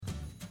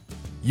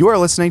You are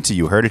listening to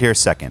You Heard It Here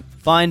Second.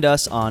 Find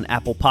us on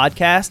Apple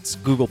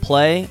Podcasts, Google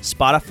Play,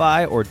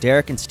 Spotify, or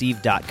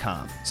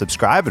DerekandSteve.com.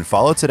 Subscribe and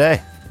follow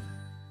today.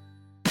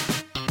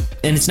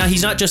 And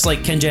he's not just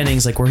like Ken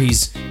Jennings, like where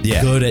he's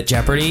good at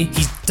Jeopardy.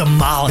 He's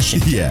demolishing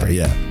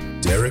Jeopardy.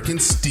 Derek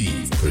and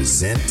Steve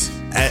present.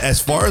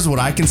 As far as what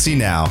I can see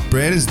now,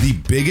 Bran is the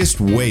biggest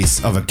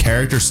waste of a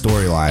character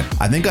storyline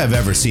I think I've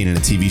ever seen in a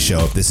TV show,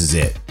 if this is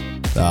it.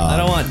 I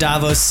don't want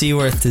Davos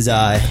Seaworth to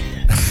die.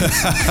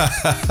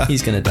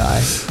 He's going to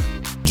die.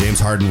 James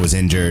Harden was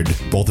injured.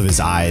 Both of his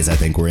eyes, I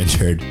think, were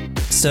injured.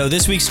 So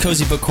this week's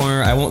Cozy Book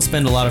Corner, I won't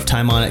spend a lot of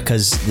time on it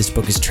because this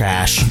book is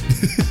trash.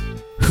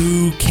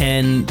 Who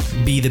can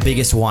be the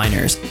biggest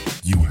whiners?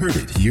 You heard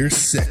it here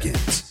second.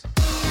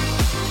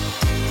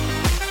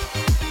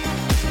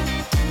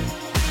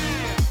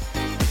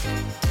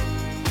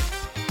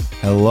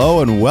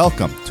 Hello and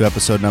welcome to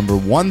episode number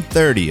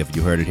 130 of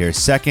You Heard It Here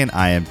Second.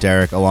 I am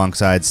Derek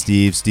alongside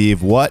Steve.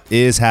 Steve, what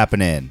is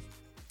happening?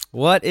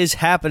 What is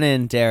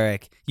happening,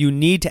 Derek? You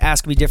need to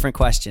ask me different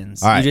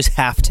questions. All right. You just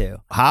have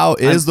to. How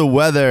is the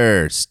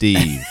weather,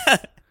 Steve?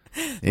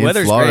 In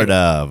Weather's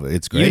Florida. great.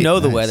 It's great. You know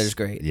the Nice. weather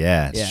great.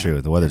 Yeah, it's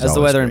true. The weather's How's the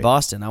always weather great. in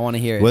Boston? I want to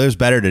hear it. Weather's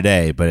better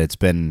today, but it's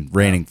been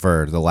raining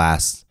for the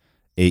last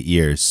 8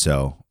 years.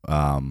 So,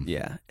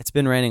 Yeah, it's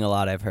been raining a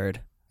lot, I've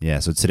heard. yeah.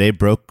 So today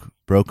broke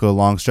a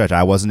long stretch.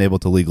 I wasn't able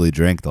to legally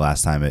drink the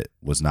last time it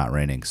was not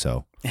raining.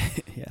 So,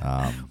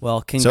 Well,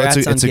 so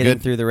congrats on it's a getting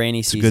good, through the rainy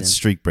it's season. a good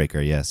streak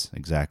breaker. Yes,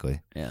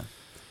 exactly. Yeah,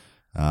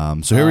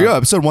 So here we go,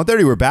 episode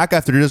 130. We're back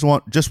after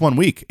just one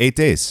week, 8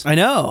 days. I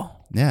know.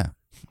 Yeah,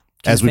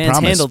 Can as we fans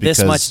promised, handle this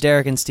because much,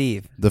 Derek and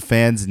Steve? the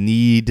fans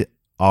need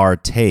our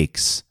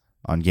takes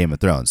on Game of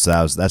Thrones.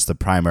 So that's the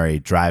primary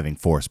driving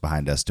force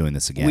behind us doing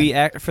this again.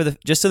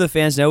 Just so the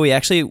fans know, we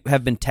actually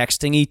have been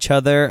texting each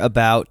other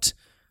about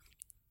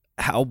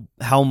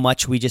how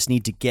much we just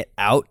need to get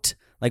out.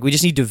 Like we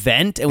just need to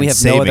vent, and we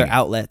have no other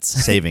outlets.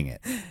 Saving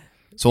it.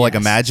 So like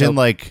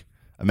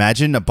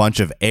imagine a bunch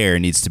of air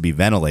needs to be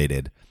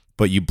ventilated,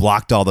 but you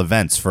blocked all the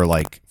vents for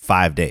like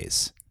 5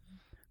 days.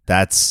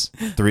 That's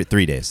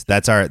 3 days.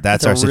 That's our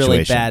That's a situation.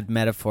 really bad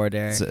metaphor,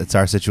 Derek. It's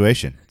our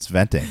situation. It's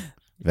venting. You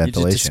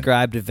Ventilation. just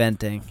described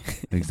venting.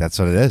 That's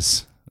what it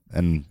is.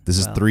 And this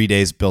is 3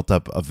 days built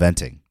up of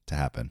venting to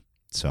happen.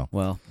 So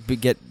Well,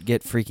 get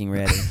freaking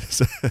ready.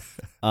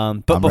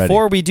 But I'm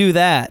before ready. we do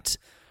that,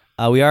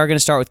 we are going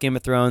to start with Game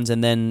of Thrones,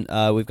 and then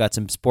we've got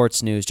some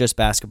sports news, just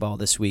basketball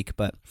this week.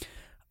 But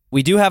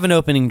we do have an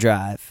opening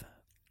drive.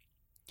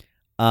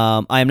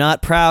 I am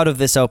not proud of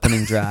this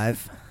opening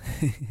drive,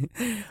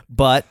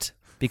 but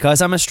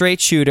because I'm a straight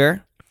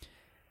shooter,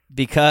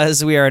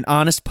 because we are an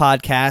honest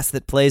podcast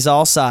that plays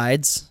all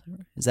sides,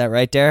 is that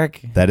right,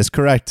 Derek? that is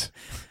correct.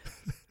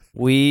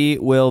 We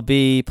will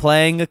be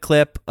playing a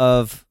clip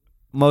of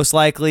most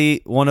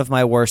likely one of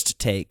my worst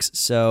takes.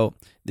 So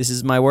this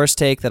is my worst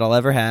take that I'll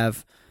ever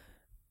have.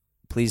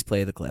 Please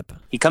play the clip.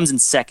 He comes in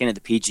second at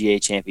the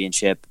PGA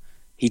Championship.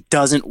 He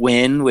doesn't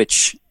win,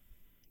 which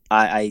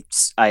I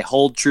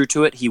hold true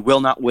to it. He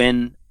will not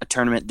win a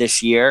tournament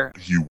this year.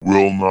 He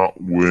will not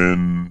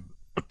win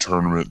a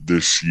tournament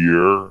this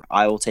year.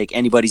 I will take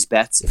anybody's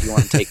bets if you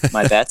want to take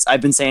my bets.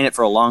 I've been saying it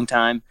for a long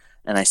time,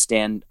 and I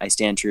stand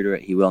true to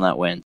it. He will not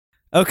win.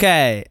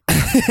 Okay.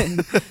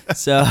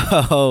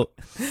 So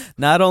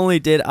not only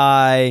did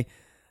I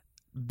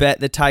bet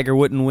that Tiger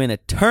wouldn't win a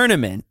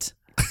tournament,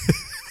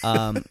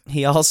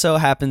 he also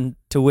happened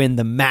to win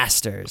the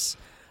Masters.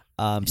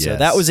 So Yes.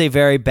 that was a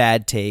very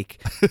bad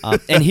take.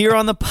 And here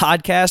on the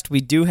podcast,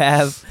 we do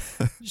have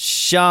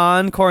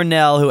Sean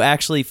Cornell, who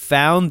actually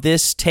found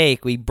this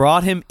take. We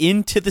brought him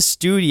into the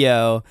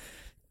studio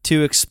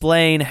to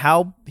explain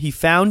how he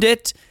found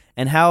it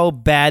and how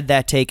bad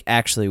that take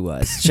actually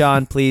was.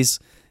 Sean, please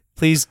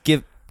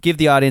give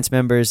the audience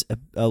members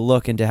a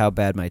look into how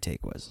bad my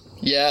take was.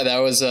 Yeah, that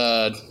was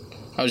I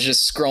was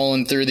just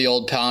scrolling through the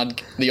old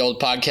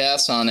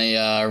podcast on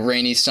a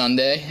rainy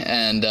Sunday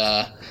and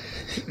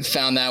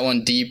found that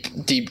one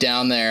deep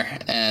down there,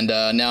 and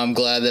now I'm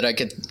glad that I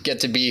could get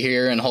to be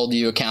here and hold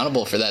you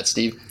accountable for that,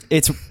 Steve.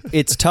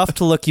 It's tough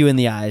to look you in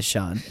the eyes,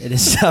 Sean. It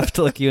is tough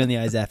to look you in the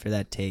eyes after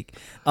that take.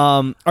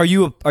 Are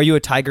you a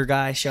Tiger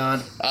guy,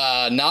 Sean?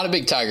 Not a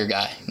big Tiger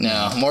guy.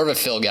 No, more of a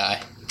Phil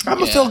guy.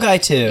 I'm a Phil guy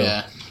too.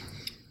 Yeah.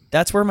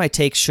 That's where my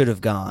take should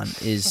have gone.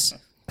 Is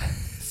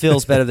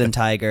Phil's better than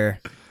Tiger,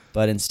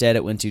 but instead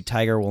it went to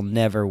Tiger will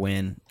never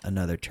win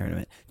another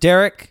tournament.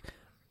 Derek,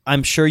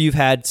 I'm sure you've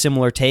had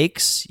similar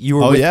takes. You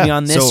were with me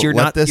on this. So you're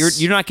let not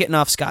this- you're not getting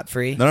off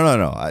scot-free.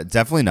 No,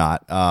 definitely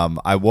not.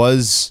 I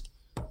was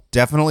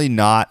definitely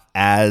not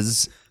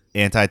as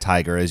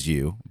anti-Tiger as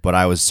you, but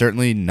I was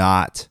certainly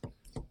not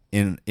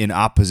in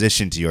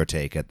opposition to your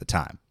take at the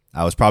time.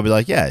 I was probably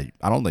like, yeah,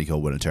 I don't think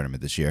he'll win a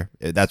tournament this year.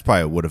 That's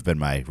probably would have been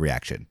my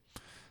reaction.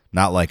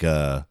 Not like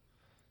a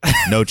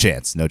no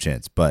chance.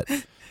 But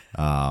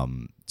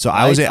so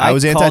I was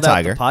called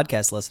anti-Tiger. out the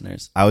podcast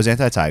listeners. I was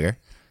anti-Tiger.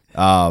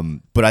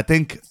 But I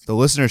think the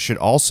listeners should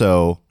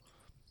also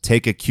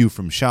take a cue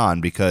from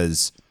Sean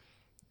because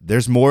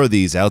there's more of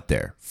these out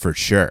there for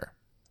sure.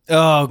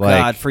 Oh Like,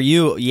 God, for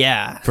you,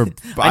 yeah. For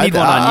I need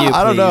one on you.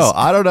 I don't know. please.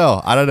 I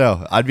don't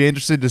know. I'd be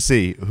interested to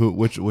see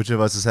which of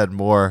us has had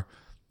more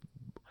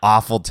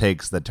awful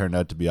takes that turned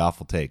out to be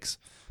awful takes.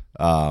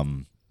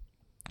 So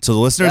the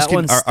listeners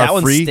That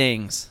one free.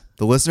 stings.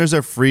 The listeners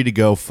are free to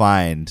go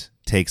find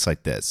takes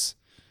like this,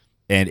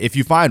 and if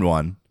you find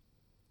one,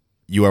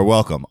 you are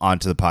welcome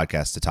onto the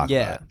podcast to talk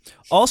Yeah. about it.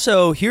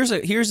 Also, here's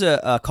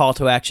a call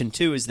to action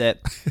too. Is that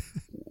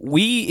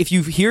if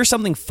you hear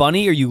something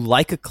funny or you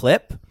like a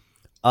clip,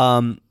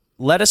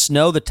 let us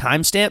know the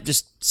timestamp.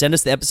 Just send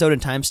us the episode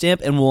and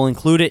timestamp, and we'll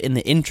include it in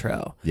the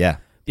intro. Yeah.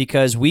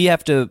 Because we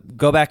have to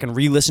go back and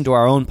re-listen to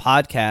our own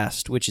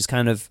podcast, which is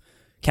kind of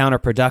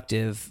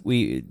counterproductive.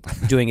 We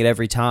doing it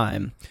every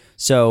time.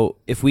 So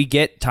if we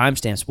get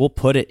timestamps, we'll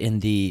put it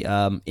in the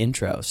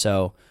intro.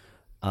 So,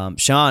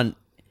 Sean,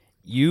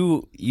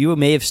 you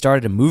may have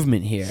started a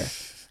movement here.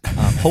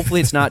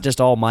 Hopefully, it's not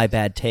just all my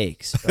bad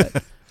takes.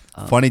 But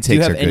Funny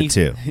takes are good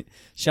too.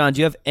 Sean, do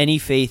you have any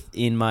faith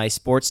in my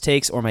sports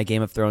takes or my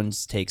Game of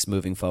Thrones takes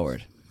moving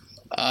forward?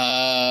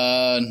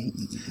 Not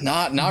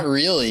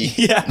really.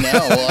 Yeah.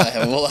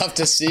 No, we'll have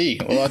to see.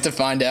 We'll have to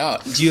find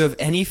out. Do you have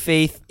any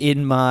faith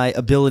in my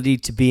ability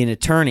to be an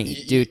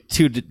attorney due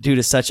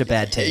to such a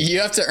bad take?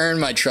 You have to earn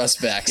my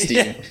trust back,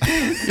 Steve.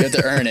 You have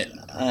to earn it.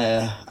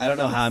 I don't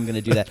know how I'm going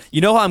to do that.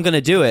 You know how I'm going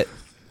to do it?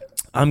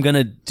 I'm going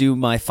to do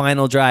my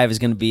final drive is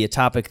going to be a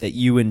topic that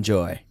you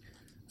enjoy.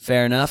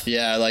 Fair enough?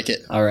 Yeah, I like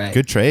it. All right.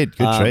 Good trade.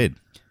 Good trade.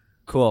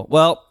 Cool.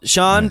 Well,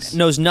 Sean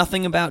knows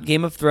nothing about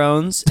Game of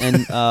Thrones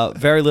and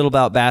very little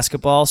about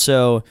basketball,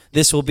 so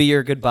this will be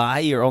your goodbye.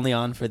 You're only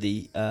on for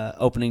the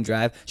opening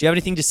drive. Do you have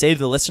anything to say to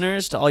the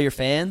listeners, to all your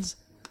fans?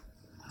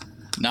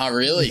 Not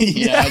really.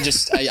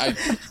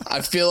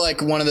 I feel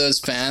like one of those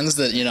fans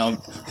that,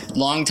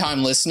 long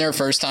time listener,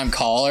 first time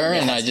caller,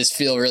 and I just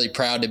feel really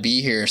proud to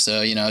be here.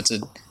 So,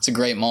 it's a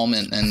great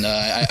moment, and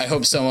I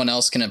hope someone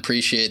else can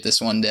appreciate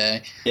this one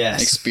day.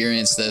 Yes.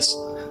 Experience this.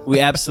 We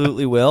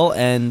absolutely will.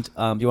 And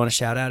do you want to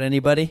shout out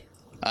anybody?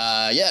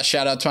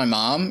 Shout out to my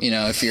mom,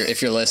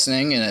 if you're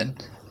listening,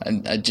 and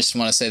I just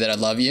want to say that I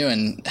love you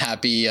and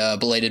happy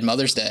belated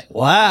Mother's Day.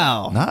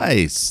 Wow.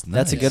 Nice.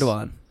 That's a good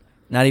one.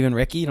 Not even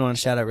Ricky? You don't want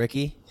to shout out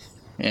Ricky?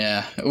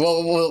 Yeah.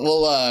 Well,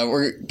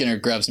 we're going to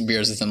grab some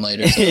beers with him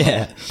later. So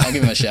Yeah. I'll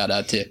give him a shout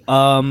out too.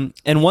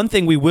 And one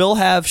thing, we will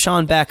have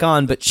Sean back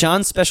on, but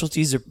Sean's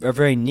specialties are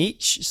very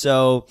niche.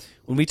 So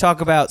when we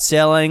talk about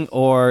sailing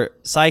or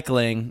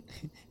cycling,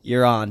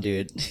 you're on,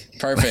 dude.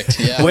 Perfect.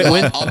 Yeah.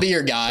 I'll be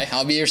your guy.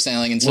 I'll be your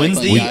sailing and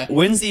cycling guy.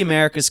 When's the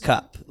America's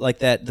Cup? Like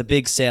the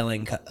big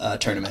sailing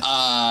tournament?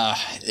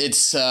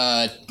 It's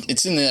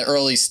in the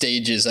early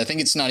stages. I think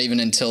it's not even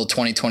until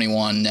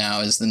 2021 now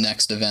is the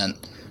next event.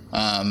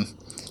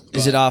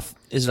 Is it off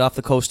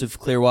the coast of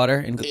Clearwater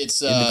in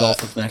the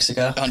Gulf of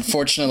Mexico?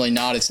 Unfortunately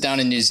not. It's down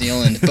in New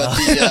Zealand. But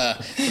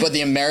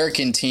the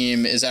American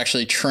team is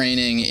actually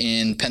training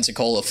in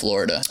Pensacola,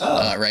 Florida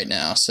right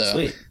now. So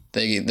Sweet.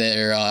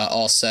 They're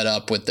all set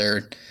up with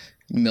their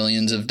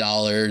millions of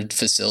dollar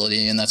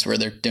facility, and that's where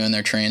they're doing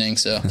their training.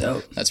 So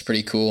that's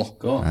pretty cool.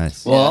 Cool.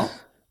 Nice. Well,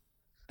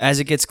 as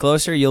it gets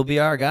closer, you'll be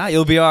our guy.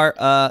 You'll be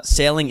our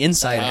sailing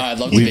insider. I'd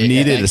love to We've be.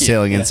 needed Thank a you.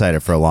 sailing insider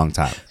for a long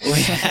time.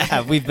 We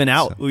have. We've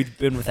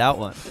been without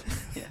one.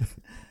 Yeah.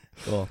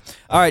 Cool.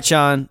 All right,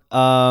 Sean.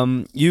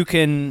 You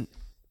can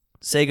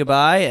say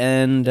goodbye,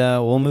 and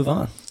we'll move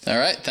on. All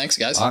right. Thanks,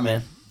 guys. All right,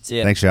 man. See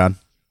ya. Thanks, Sean.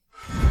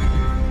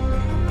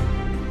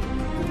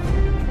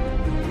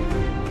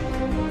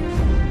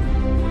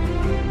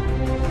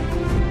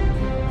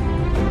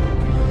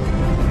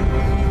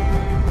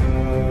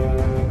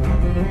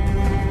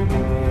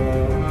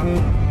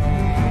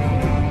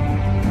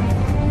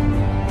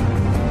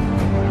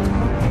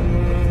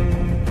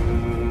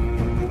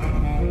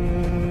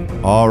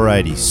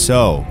 Alrighty,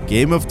 so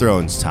Game of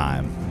Thrones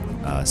time.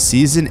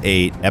 Season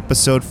 8,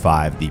 Episode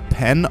 5, the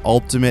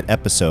penultimate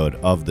episode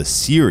of the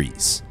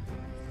series,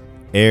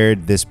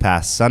 aired this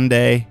past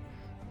Sunday.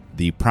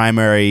 The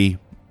primary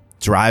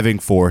driving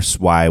force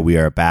why we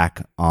are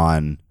back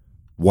on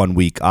 1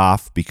 week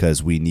off,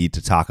 because we need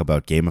to talk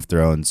about Game of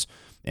Thrones,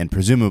 and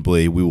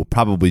presumably we will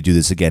probably do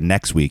this again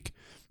next week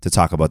to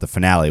talk about the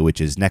finale,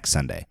 which is next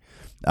Sunday.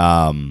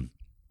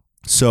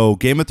 So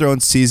Game of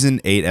Thrones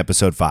Season 8,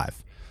 Episode 5.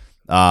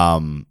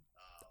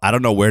 I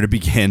don't know where to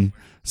begin.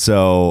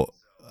 So,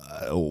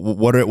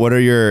 what are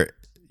your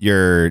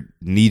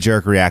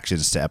knee-jerk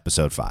reactions to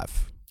Episode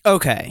 5?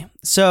 Okay,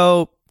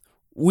 so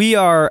we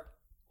are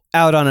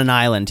out on an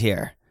island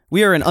here.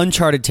 We are in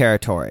uncharted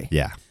territory.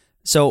 Yeah.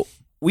 So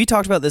we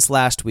talked about this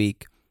last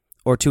week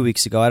or 2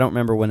 weeks ago. I don't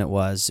remember when it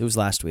was. It was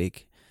last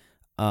week.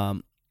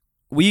 I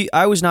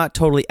was not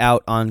totally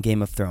out on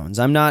Game of Thrones.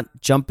 I'm not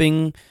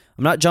jumping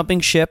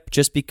ship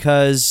just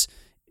because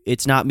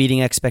it's not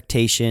meeting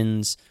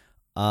expectations.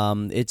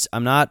 I'm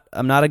not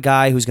a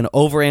guy who's going to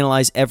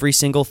overanalyze every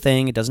single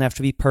thing. It doesn't have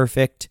to be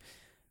perfect.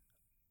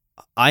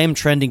 I am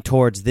trending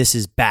towards this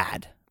is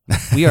bad.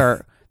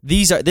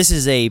 This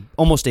is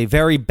almost a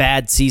very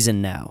bad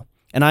season now.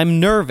 And I'm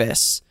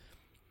nervous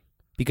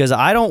because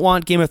I don't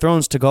want Game of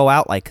Thrones to go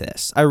out like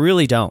this. I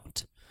really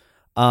don't.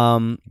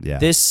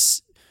 Yeah.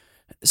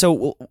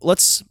 So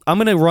I'm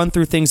going to run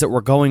through things that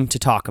we're going to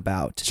talk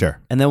about. Sure.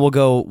 And then we'll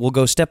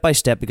go step by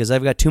step because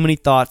I've got too many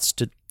thoughts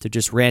to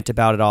just rant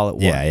about it all at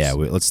once. Yeah.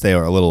 Let's stay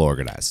a little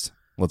organized.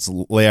 Let's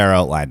lay our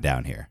outline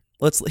down here.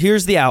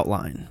 Here's the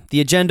outline.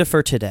 The agenda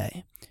for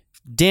today.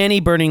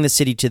 Dany burning the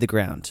city to the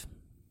ground.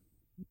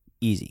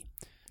 Easy.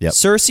 Yep.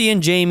 Cersei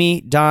and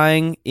Jaime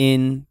dying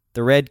in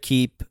the Red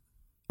Keep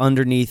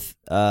underneath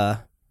the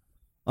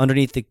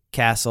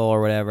castle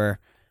or whatever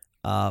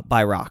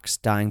by rocks.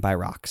 Dying by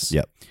rocks.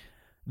 Yep.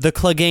 The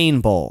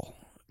Clegane Bowl.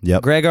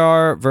 Yep.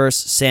 Gregor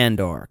versus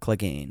Sandor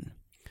Clegane.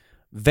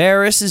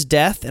 Varys'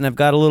 death, and I've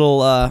got a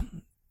little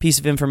piece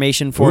of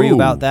information for you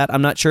about that.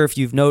 I'm not sure if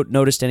you've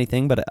noticed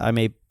anything, but I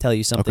may tell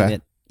you something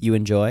that you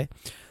enjoy.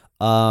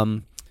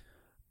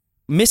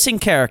 Missing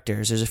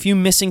characters. There's a few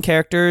missing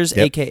characters,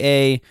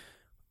 aka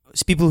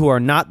people who are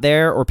not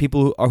there or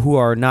people who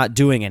are not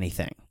doing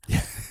anything.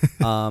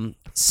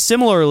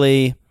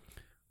 Similarly,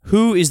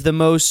 who is the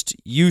most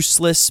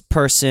useless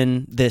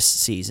person this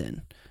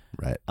season?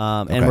 Right.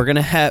 And we're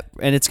gonna have,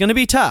 and it's gonna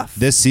be tough.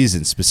 This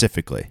season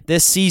specifically.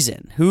 This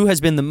season, who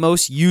has been the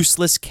most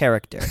useless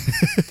character?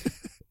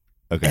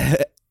 Okay.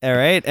 All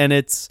right, and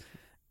it's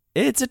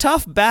a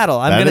tough battle.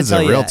 I'm going to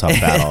tell you that is a real that.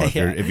 tough battle.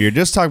 Yeah. If you're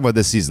just talking about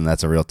this season,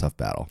 that's a real tough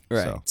battle.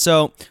 Right.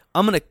 So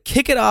I'm going to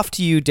kick it off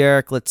to you,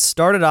 Derek. Let's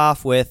start it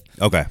off with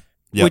Okay.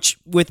 Yep.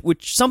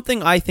 which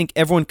something I think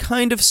everyone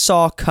kind of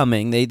saw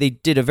coming. They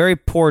did a very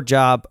poor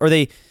job, or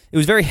it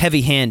was very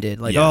heavy-handed.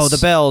 Like, Yes. oh, the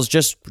bells,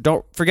 just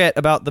don't forget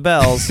about the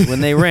bells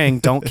when they ring.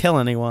 Don't kill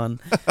anyone.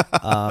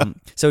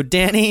 So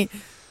Dany,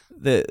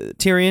 the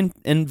Tyrion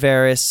and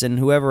Varys and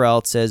whoever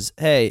else says,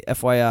 hey,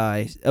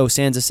 FYI,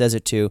 Sansa says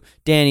it too,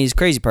 Dany's a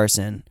crazy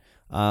person.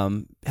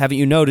 Haven't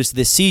you noticed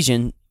this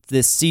season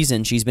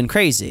she's been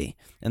crazy?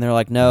 And they're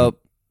like,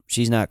 nope,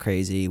 she's not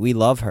crazy. We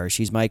love her.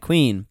 She's my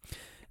queen.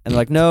 And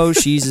they're like, no,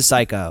 she's a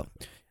psycho.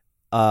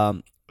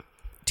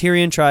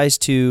 Tyrion tries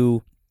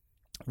to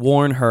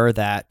warn her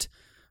that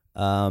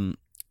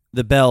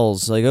the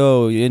bells, like,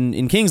 oh,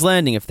 in King's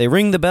Landing, if they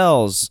ring the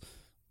bells,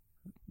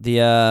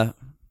 the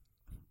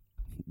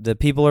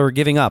people are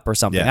giving up or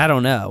something. Yeah. I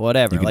don't know.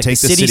 Whatever. You can like take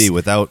the city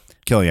without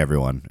killing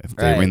everyone if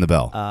they ring the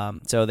bell.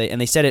 So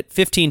they said it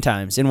 15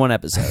 times in one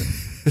episode.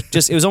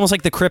 It was almost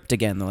like the crypt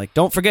again. They're like,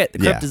 don't forget, the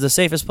crypt is the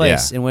safest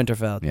place in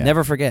Winterfell. Yeah.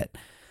 Never forget.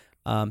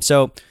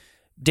 So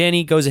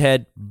Dany goes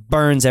ahead,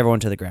 burns everyone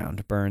to the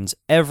ground, burns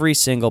every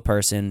single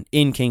person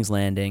in King's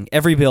Landing,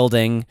 every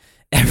building,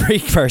 every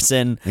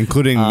person,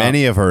 Including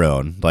many of her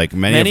own. Like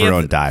many of her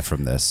own die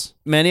from this.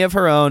 many of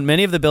her own,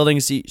 many of the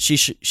buildings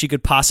she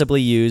could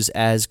possibly use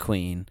as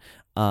queen.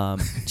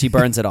 She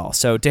burns it all.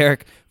 So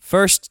Derek,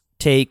 first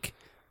take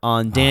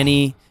on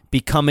Dany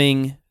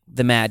becoming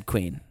the Mad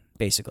Queen,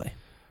 basically.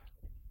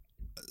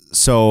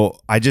 So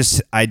I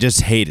just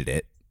hated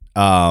it.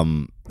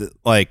 So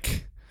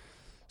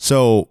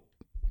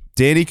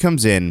Dany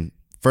comes in,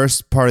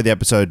 first part of the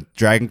episode,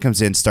 Dragon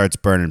comes in, starts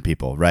burning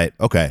people, right?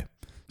 Okay.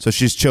 So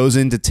she's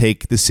chosen to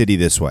take the city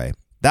this way.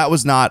 That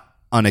was not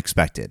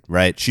unexpected,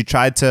 right? She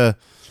tried to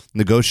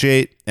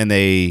negotiate and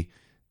they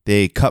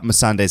cut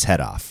Missandei's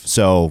head off.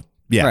 So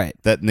yeah, Right.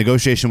 that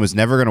negotiation was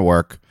never going to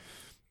work.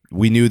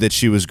 We knew that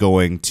she was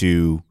going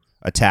to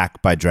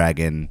attack by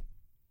dragon,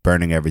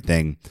 burning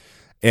everything.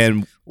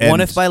 And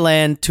one if by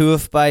land, two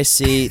if by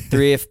sea,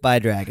 three if by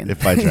dragon.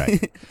 if by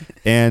dragon.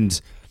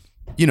 And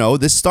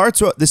this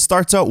starts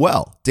out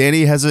well.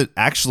 Dany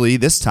actually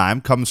this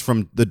time comes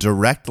from the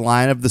direct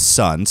line of the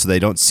sun, so they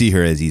don't see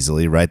her as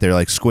easily, right? They're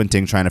like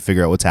squinting, trying to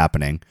figure out what's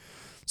happening.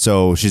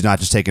 So she's not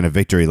just taking a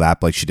victory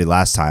lap like she did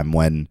last time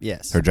when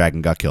her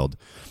dragon got killed.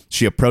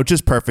 She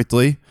approaches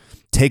perfectly,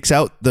 takes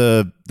out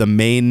the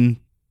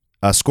main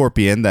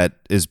scorpion that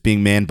is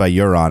being manned by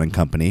Euron and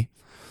company,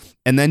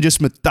 and then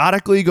just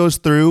methodically goes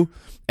through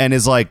and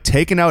is like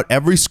taking out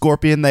every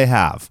scorpion they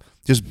have.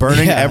 Just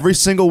burning every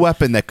single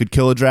weapon that could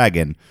kill a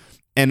dragon,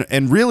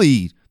 and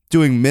really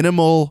doing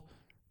minimal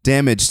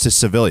damage to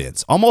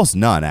civilians. Almost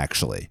none,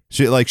 actually.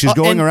 She's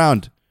going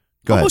around.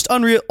 Go almost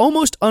ahead.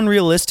 almost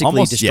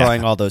unrealistically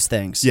destroying all those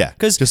things. Yeah,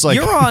 because just like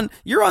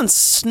Euron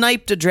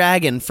sniped a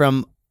dragon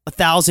from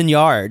 1,000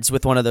 yards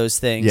with one of those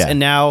things, and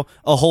now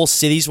a whole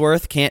city's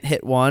worth can't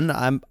hit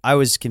one. I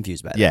was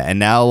confused by that. Yeah, and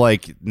now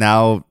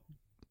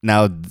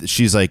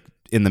she's like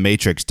in the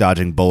Matrix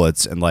dodging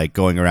bullets and like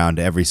going around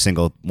every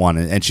single one,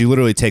 and she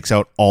literally takes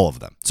out all of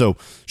them. So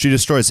she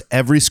destroys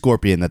every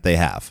scorpion that they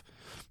have,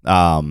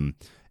 and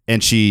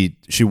she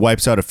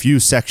wipes out a few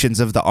sections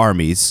of the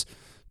armies,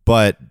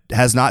 but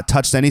has not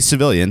touched any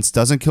civilians,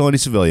 doesn't kill any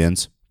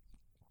civilians,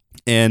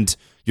 and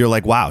you're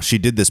like, wow, she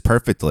did this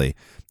perfectly.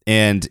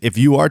 And if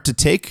you are to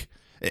take,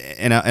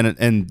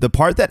 and the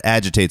part that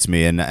agitates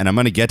me, and I'm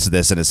going to get to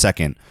this in a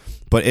second,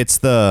 but it's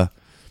the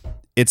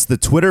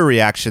Twitter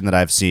reaction that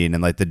I've seen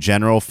and like the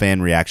general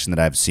fan reaction that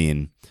I've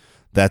seen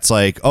that's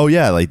like, oh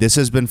yeah, like this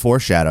has been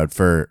foreshadowed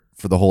for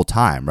the whole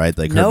time, right?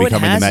 Like her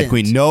becoming the Mad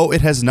Queen. No,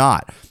 it has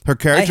not. Her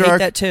character I hate arc,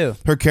 that too.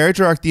 Her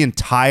character arc the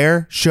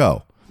entire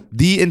show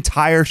The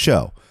entire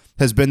show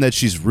has been that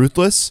she's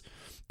ruthless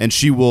and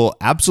she will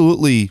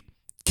absolutely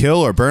kill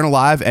or burn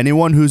alive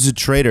anyone who's a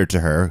traitor to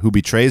her, who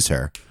betrays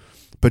her.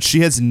 But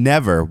she has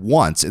never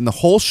once in the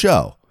whole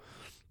show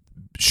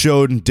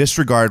shown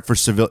disregard for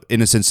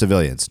innocent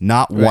civilians.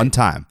 Not one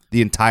time.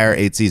 The entire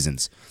 8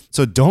 seasons.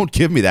 So don't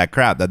give me that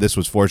crap that this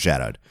was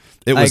foreshadowed.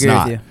 It was agree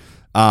not.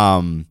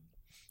 with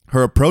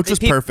Her approach was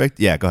perfect.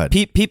 Yeah, go ahead.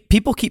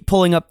 People keep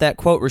pulling up that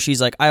quote where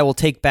she's like, "I will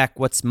take back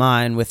what's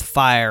mine with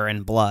fire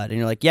and blood," and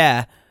you're like,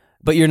 "Yeah,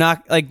 but you're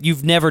not like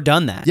you've never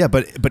done that." Yeah,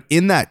 but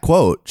in that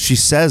quote, she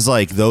says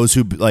like those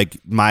who like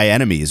my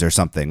enemies or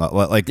something.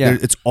 Like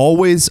it's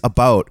always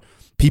about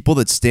people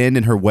that stand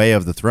in her way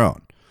of the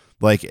throne.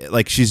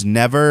 Like she's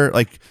never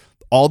like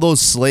all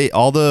those the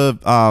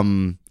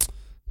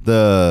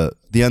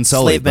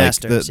Unsullied slave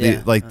masters.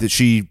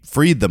 She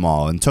freed them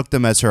all and took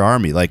them as her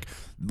army. Like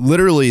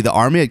literally, the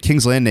army at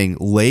King's Landing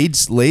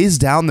lays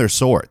down their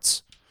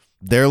swords.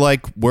 They're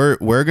like,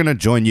 we're gonna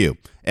join you,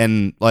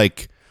 and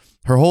like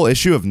her whole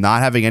issue of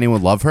not having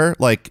anyone love her,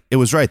 like it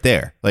was right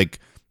there. Like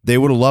they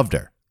would have loved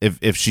her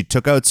if she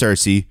took out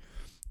Cersei,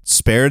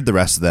 spared the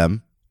rest of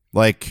them,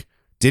 like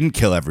didn't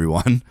kill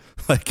everyone,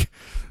 like.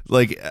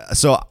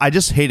 So I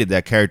just hated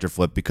that character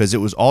flip because it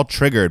was all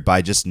triggered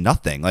by just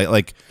nothing.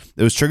 Like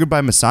it was triggered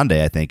by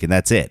Missandei, I think, and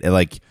that's it.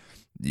 And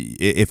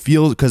it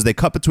feels because they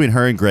cut between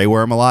her and Grey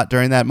Worm a lot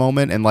during that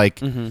moment, and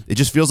it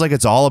just feels like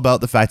it's all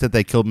about the fact that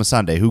they killed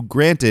Missandei, who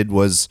granted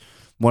was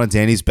one of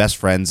Dany's best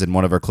friends and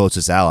one of her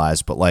closest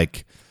allies, but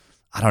like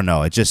I don't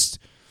know, I just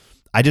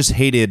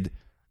hated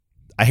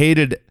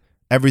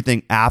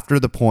everything after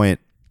the point.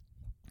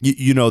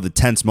 You know, the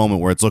tense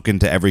moment where it's looking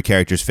to every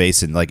character's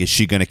face and like, is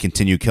she going to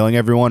continue killing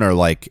everyone or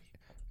like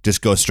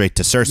just go straight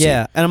to Cersei?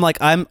 Yeah, and I'm like,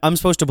 I'm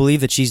supposed to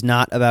believe that she's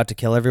not about to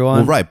kill everyone.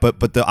 Well, right,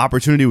 but the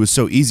opportunity was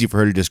so easy for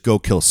her to just go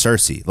kill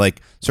Cersei.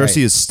 Like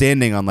Cersei is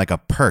standing on like a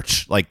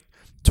perch, like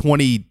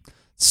 20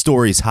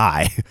 stories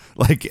high,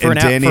 like for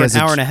Dany has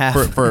an hour and a half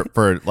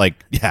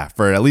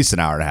for at least an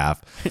hour and a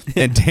half,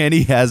 and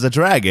Dany has a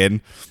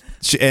dragon,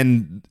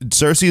 and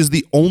Cersei is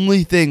the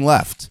only thing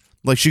left.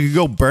 Like she could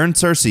go burn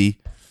Cersei.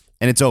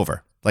 And it's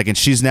over. Like, and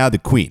she's now the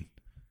queen.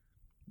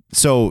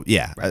 So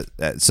yeah,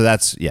 so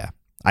that's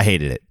I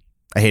hated it.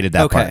 I hated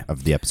that part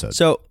of the episode.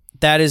 So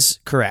that is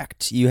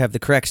correct. You have the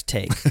correct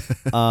take.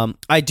 I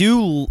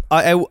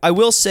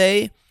will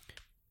say,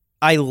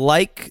 I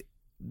like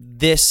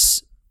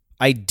this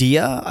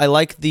idea. I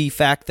like the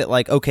fact that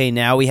like, okay,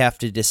 now we have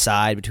to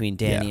decide between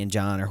Dany and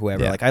Jon or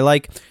whoever. Yeah. Like, I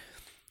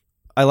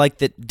like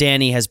that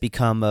Dany has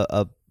become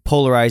a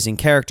polarizing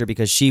character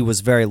because she was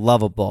very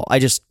lovable.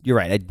 You're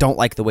right. I don't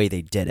like the way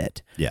they did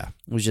it. Yeah.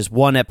 It was just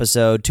 1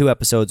 episode, 2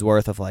 episodes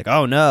worth of like,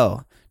 oh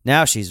no,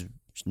 now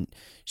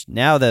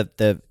now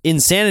the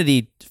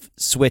insanity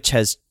switch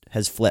has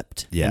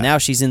flipped. Yeah. And now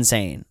she's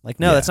insane. Like,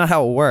 no, that's not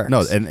how it works.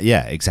 No, and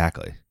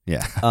exactly.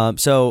 Yeah.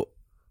 So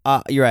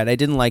you're right. I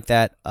didn't like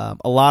that.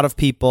 A lot of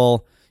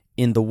people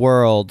in the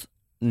world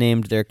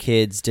named their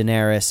kids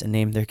Daenerys and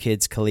named their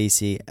kids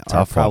Khaleesi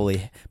are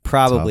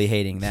probably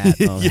hating that.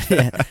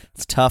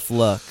 It's a tough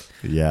look.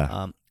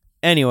 Yeah.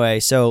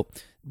 Anyway,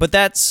 but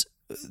that's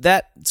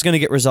going to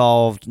get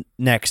resolved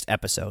next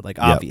episode, like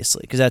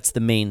obviously, because that's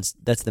the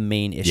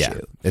main issue.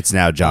 Yeah. It's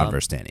now Jon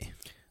versus Dany.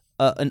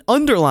 An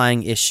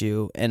underlying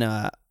issue and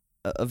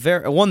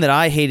one that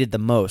I hated the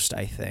most,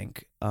 I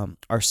think,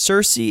 are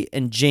Cersei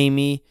and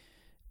Jaime.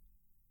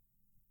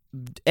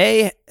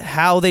 A,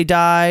 how they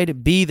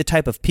died, B, the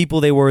type of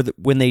people they were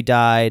when they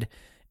died,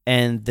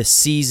 and the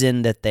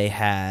season that they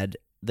had,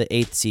 the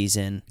 8th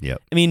season.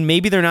 Yep. I mean,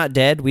 maybe they're not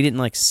dead. We didn't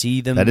like see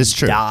them That is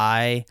true.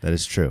 die. That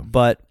is true.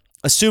 But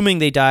assuming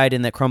they died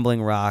in the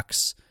crumbling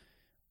rocks,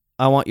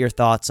 I want your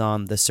thoughts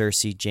on the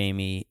Cersei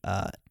Jaime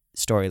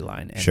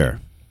storyline. Sure.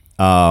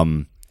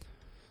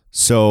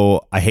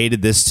 So I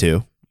hated this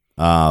too.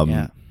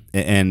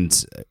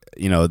 And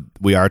you know,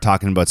 we are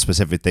talking about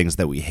specific things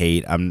that we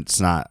hate.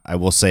 I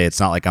will say it's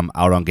not like I'm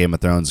out on Game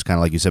of Thrones, kind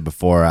of like you said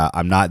before.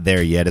 I'm not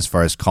there yet as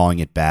far as calling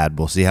it bad.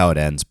 We'll see how it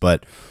ends.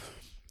 But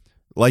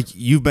like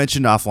you've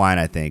mentioned offline,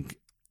 I think,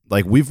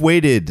 like we've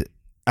waited.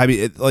 I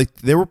mean,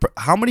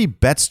 how many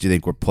bets do you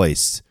think were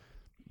placed?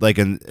 Like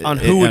on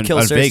who would kill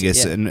Cersei,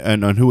 Vegas and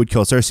on who would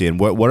kill Cersei and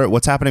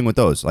what's happening with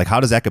those? Like, how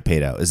does that get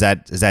paid out? Is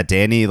that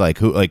Dany? Like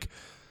who? Like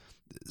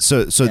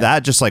so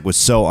that just like was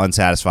so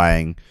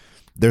unsatisfying.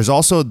 There's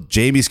also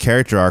Jaime's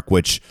character arc,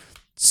 which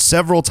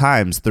several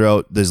times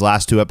throughout these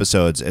last 2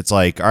 episodes, it's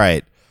like, all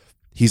right,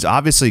 he's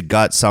obviously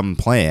got some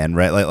plan,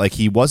 right? Like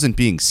he wasn't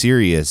being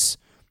serious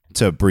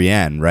to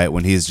Brienne, right?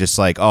 When he's just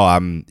like, oh,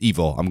 I'm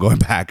evil, I'm going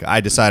back.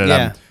 I decided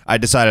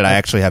I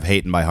actually have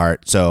hate in my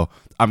heart, so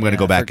I'm going to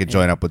go back and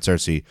join up with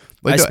Cersei.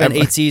 Like, I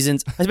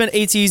spent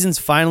 8 seasons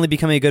finally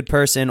becoming a good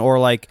person, or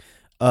like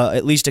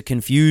at least a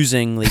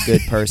confusingly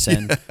good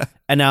person.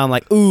 And now I'm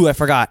like, ooh, I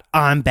forgot.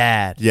 I'm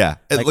bad. Yeah.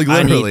 Like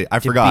literally, I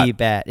forgot. Be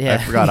bad. Yeah. I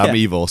forgot I'm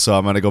evil, so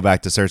I'm going to go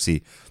back to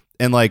Cersei.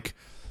 And like,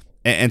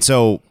 and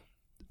so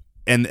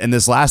and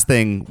this last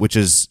thing, which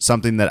is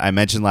something that I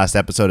mentioned last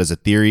episode as a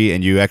theory,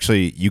 and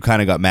you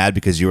kind of got mad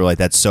because you were like,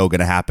 that's so going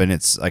to happen.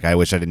 It's like, I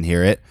wish I didn't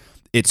hear it.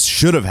 It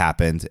should have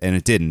happened, and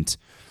it didn't,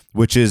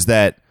 which is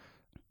that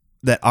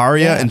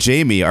Arya and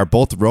Jaime are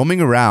both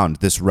roaming around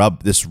this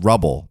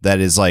rubble that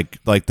is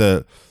like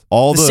the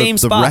same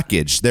spot.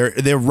 wreckage.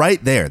 They're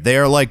right there. They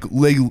are like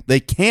they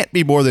can't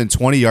be more than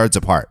 20 yards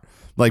apart,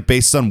 like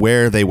based on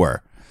where they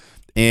were,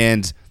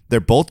 and they're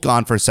both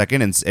gone for a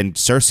second. And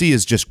Cersei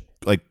is just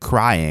like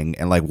crying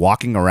and like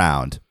walking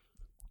around,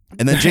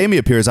 and then Jaime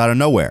appears out of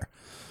nowhere,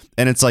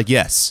 and it's like,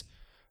 yes,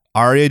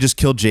 Arya just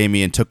killed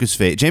Jaime and took his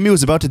fate. Jaime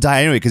was about to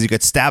die anyway because he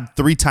got stabbed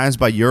 3 times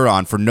by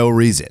Euron for no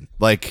reason.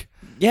 Like,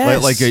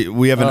 yes.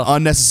 we have an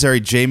unnecessary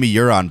Jaime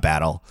Euron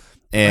battle,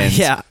 and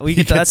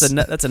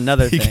that's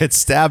another thing. He gets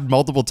stabbed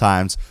multiple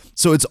times,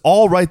 so it's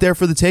all right there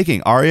for the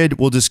taking. Arya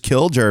will just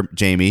kill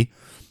Jaime,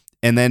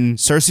 and then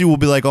Cersei will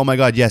be like, "Oh my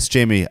God, yes,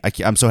 Jaime,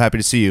 I'm so happy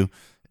to see you,"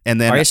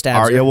 and then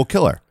Arya will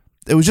kill her.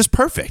 It was just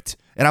perfect.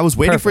 And I was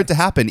waiting for it to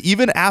happen.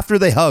 Even after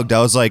they hugged,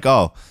 I was like,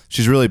 oh,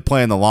 she's really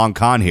playing the long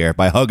con here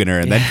by hugging her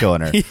and then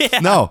killing her. Yeah.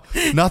 No,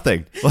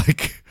 nothing.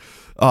 Like,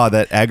 oh,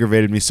 that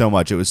aggravated me so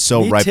much. It was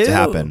so ripe to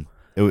happen.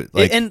 It was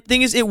like, and the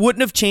thing is, it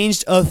wouldn't have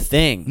changed a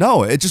thing.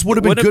 No, it just would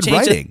have been good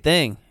writing.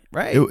 Thing,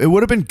 right? It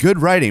would have been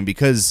good writing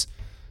because,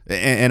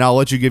 and I'll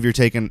let you give your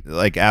take in,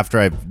 like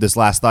after this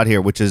last thought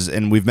here, which is,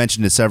 and we've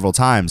mentioned it several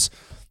times,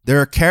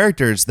 there are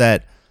characters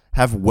that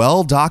have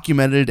well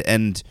documented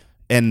and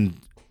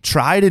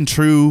tried and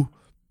true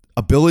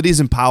abilities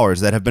and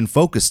powers that have been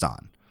focused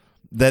on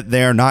that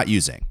they are not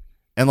using.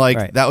 And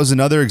like that was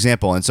another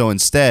example. And so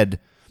instead,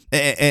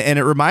 and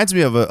it reminds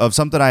me of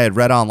something I had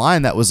read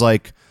online that was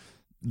like,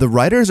 the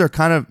writers are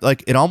kind of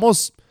like, it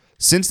almost,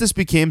 since this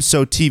became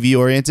so TV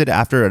oriented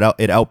after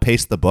it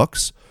outpaced the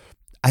books,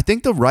 I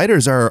think the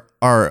writers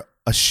are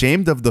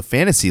ashamed of the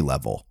fantasy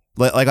level.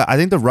 Like I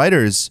think the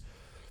writers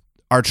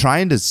are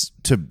trying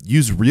to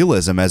use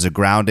realism as a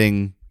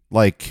grounding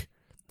like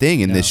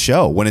thing in this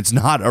show when it's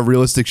not a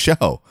realistic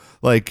show.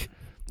 Like,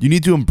 you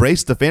need to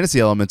embrace the fantasy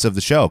elements of the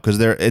show because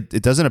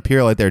it doesn't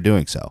appear like they're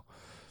doing so.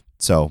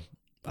 So,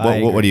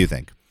 what do you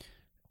think?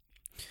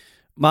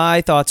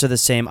 My thoughts are the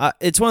same.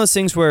 It's one of those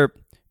things where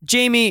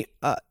Jaime,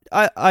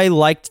 I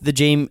liked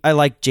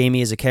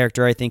Jaime as a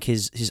character. I think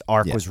his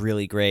arc was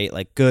really great.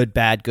 Like good,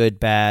 bad, good,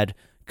 bad,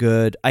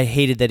 good. I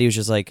hated that he was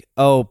just like,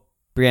 oh,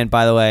 Brienne,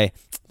 by the way,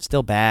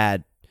 still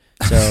bad.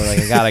 So like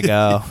I gotta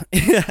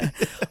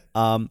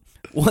go.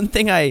 One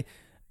thing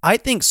I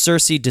think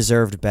Cersei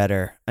deserved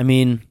better. I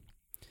mean,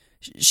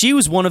 she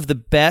was one of the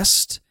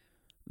best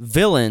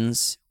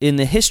villains in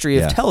the history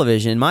of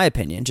television, in my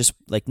opinion. Just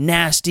like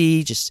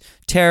nasty, just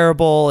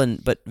terrible,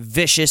 but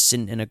vicious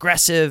and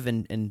aggressive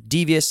and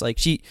devious. Like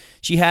she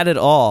had it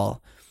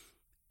all.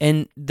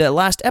 And the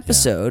last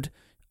episode,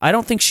 I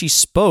don't think she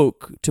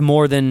spoke to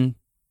more than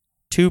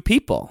 2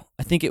 people.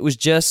 I think it was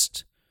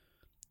just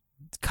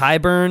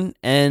Qyburn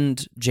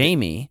and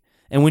Jaime.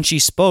 And when she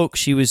spoke,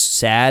 she was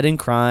sad and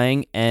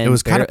crying, and it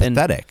was kind of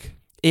pathetic.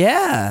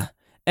 Yeah,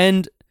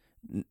 and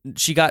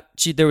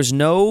there was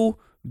no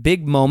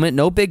big moment,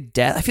 no big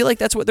death. I feel like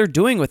that's what they're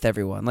doing with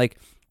everyone. Like,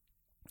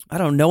 I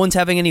don't know, no one's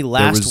having any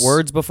last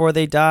words before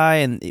they die,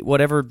 and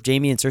whatever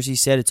Jaime and Cersei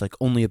said, it's like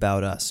only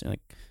about us. You're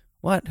like,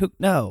 what? Who?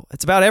 No,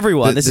 it's about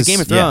everyone. This is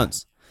Game of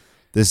Thrones.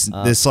 This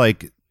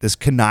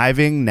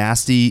conniving,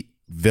 nasty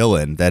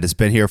villain that has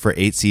been here for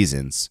 8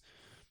 seasons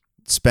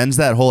spends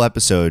that whole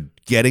episode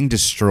getting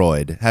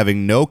destroyed,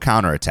 having no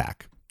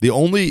counterattack. The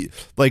only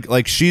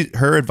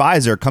her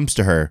advisor comes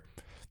to her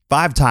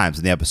 5 times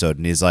in the episode,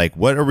 and he's like,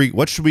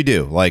 what should we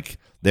do? Like,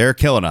 they're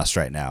killing us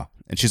right now.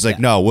 And she's like,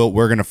 no,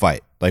 we're gonna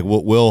fight. Like,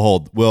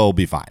 we'll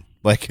be fine.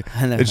 Like,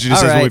 and she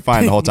just says we'll be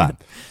fine the whole time.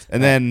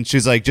 And then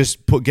she's like,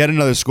 just get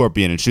another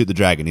scorpion and shoot the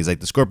dragon. He's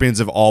like, the scorpions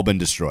have all been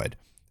destroyed.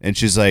 And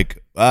she's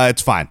like,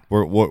 it's fine.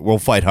 We'll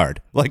fight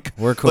hard. Like,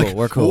 we're cool. Like,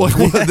 we're cool.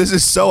 This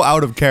is so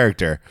out of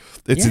character.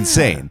 It's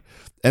insane.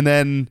 And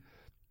then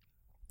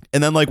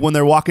like when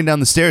they're walking down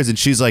the stairs and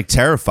she's like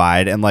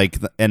terrified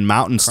and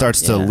Mountain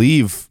starts to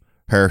leave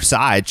her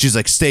side, she's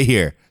like, stay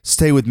here,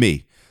 stay with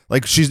me.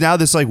 Like, she's now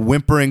this like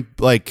whimpering,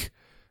 like,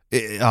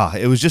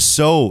 it was just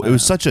so, it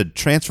was such a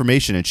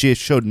transformation, and she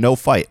showed no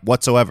fight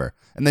whatsoever.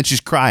 And then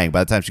she's crying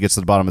by the time she gets to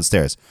the bottom of the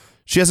stairs.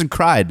 She hasn't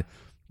cried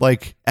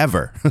like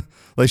ever.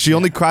 Like, she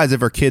only cries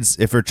if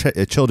her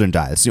children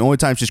die. It's the only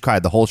time she's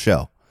cried the whole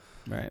show.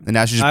 Right. And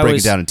now she's just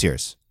breaking down in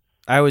tears.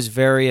 I was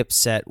very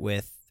upset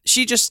with.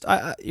 She just.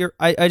 I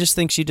just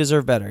think she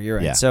deserved better. You're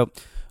right. Yeah. So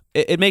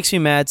it makes me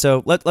mad.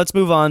 So let's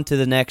move on to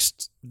the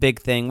next big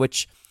thing,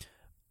 which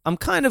I'm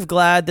kind of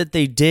glad that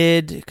they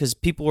did because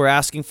people were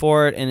asking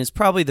for it, and it's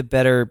probably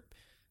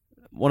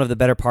one of the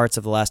better parts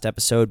of the last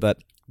episode. But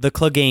the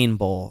Clegane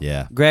Bowl.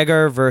 Yeah.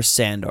 Gregor versus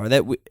Sandor.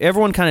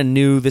 Everyone kind of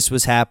knew this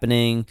was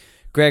happening.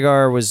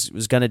 Gregor was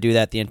going to do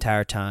that the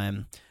entire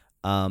time.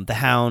 The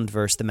Hound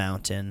versus the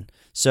Mountain.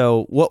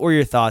 So what were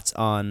your thoughts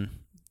on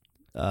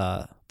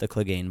the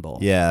Clegane Bowl?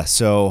 Yeah,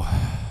 so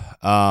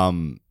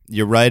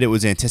You're right. It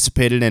was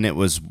anticipated and it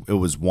was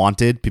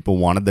wanted. People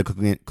wanted the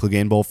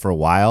Clegane Bowl for a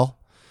while.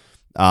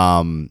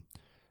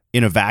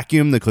 In a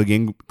vacuum, the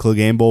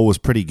Clegane Bowl was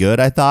pretty good.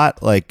 I thought.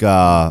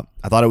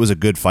 I thought it was a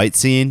good fight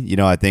scene.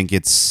 I think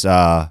it's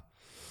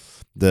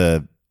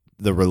the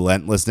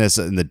relentlessness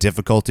and the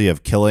difficulty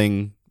of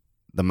killing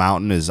the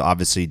mountain is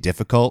obviously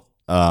difficult,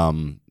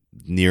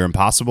 near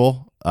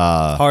impossible.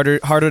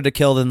 Harder to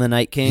kill than the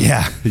Night King.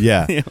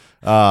 Yeah.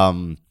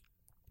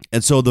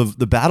 And so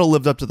the battle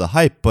lived up to the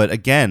hype, but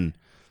again,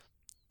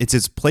 it's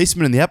its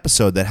placement in the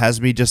episode that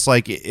has me just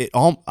like it.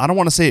 I don't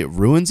want to say it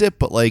ruins it,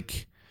 but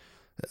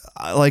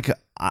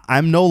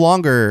I'm no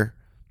longer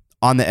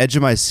on the edge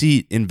of my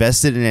seat,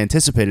 invested and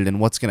anticipated in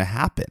what's going to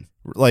happen.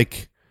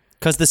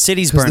 Because the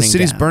city's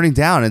burning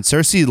down, and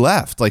Cersei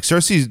left.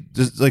 Cersei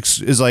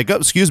is like, oh,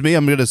 excuse me,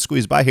 I'm going to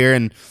squeeze by here,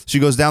 and she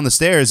goes down the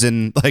stairs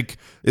and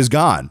is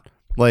gone.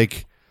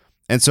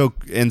 And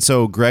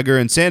so Gregor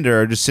and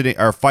Sandor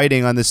are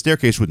fighting on this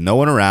staircase with no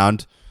one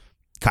around.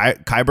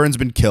 Qyburn's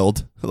been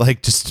killed,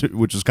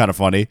 which is kind of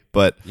funny,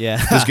 but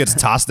just gets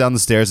tossed down the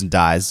stairs and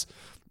dies.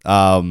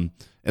 And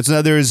so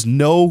now there is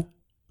no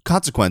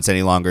consequence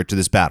any longer to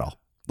this battle.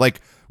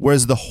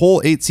 Whereas the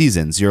whole 8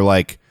 seasons, you're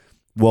like,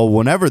 well,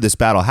 whenever this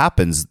battle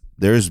happens,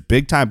 there's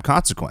big time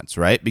consequence,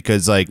 right?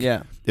 Because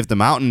if the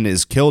mountain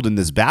is killed in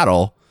this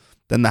battle,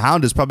 then the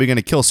Hound is probably going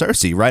to kill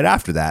Cersei right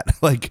after that.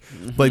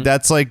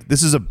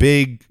 This is a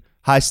big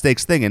high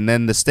stakes thing. And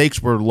then the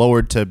stakes were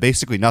lowered to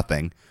basically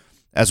nothing,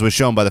 as was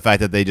shown by the fact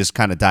that they just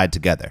kind of died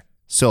together.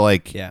 So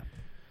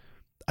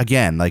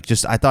again, I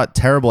thought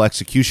terrible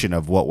execution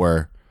of what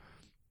were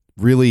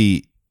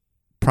really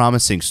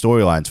promising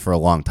storylines for a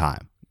long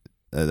time.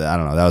 I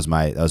don't know. That was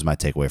my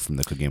takeaway from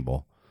the Clegane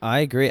Bowl. I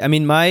agree. I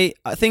mean, my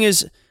thing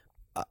is,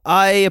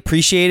 I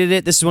appreciated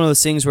it. This is one of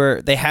those things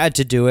where they had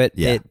to do it.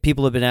 Yeah.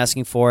 People have been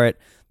asking for it.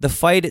 The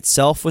fight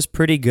itself was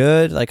pretty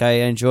good. I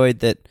enjoyed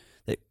that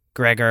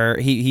Gregor,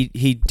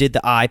 he did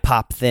the eye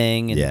pop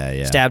thing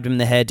and stabbed him in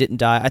the head, didn't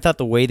die. I thought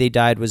the way they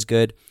died was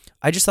good.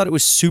 I just thought it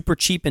was super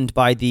cheapened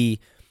by the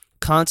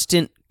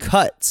constant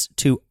cuts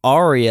to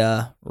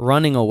Arya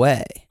running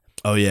away.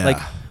 Oh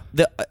yeah.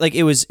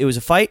 It was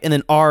a fight and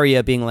then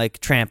Arya being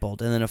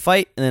trampled, and then a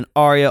fight and then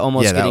Arya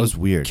almost that was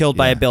weird. Killed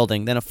by a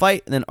building, then a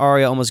fight and then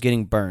Arya almost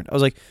getting burned. I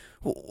was like,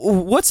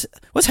 what's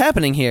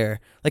happening here?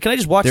 Can I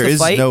just watch the fight?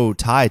 There is no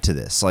tie to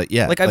this.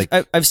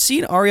 I've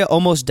seen Arya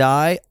almost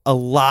die a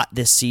lot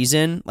this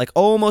season.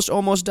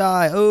 Almost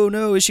die. Oh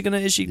no, is she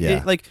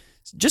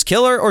just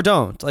kill her or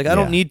don't. I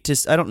don't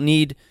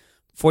need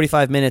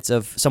 45 minutes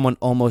of someone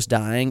almost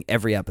dying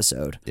every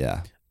episode.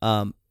 Yeah.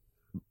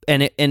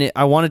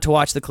 I wanted to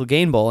watch the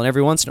Clegane Bowl, and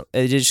every once in a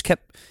while,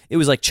 it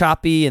was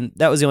choppy, and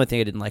that was the only thing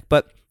I didn't like.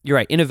 But you're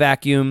right, in a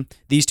vacuum,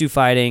 these two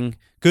fighting,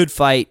 good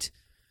fight,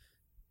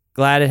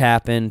 glad it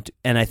happened,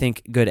 and I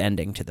think good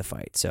ending to the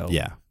fight. So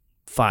yeah,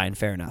 fine,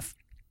 fair enough.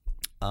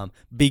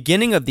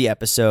 Beginning of the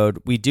episode,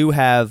 we do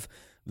have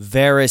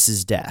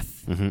Varys'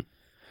 death. Mm-hmm.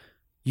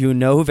 You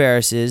know who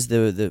Varys is,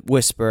 the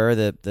Whisperer,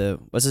 the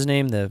what's his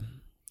name, the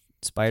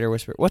Spider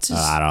Whisperer. What's his?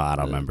 I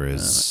don't remember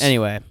his.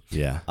 Anyway.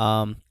 Yeah.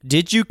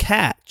 Did you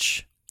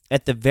catch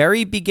at the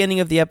very beginning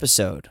of the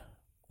episode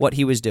what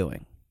he was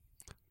doing?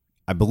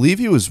 I believe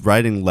he was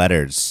writing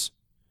letters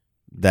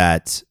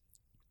that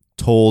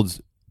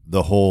told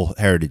the whole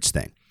heritage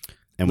thing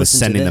and was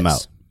sending them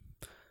out.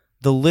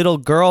 The little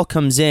girl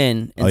comes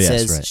in and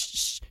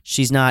says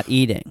she's not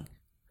eating.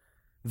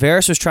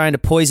 Varys was trying to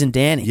poison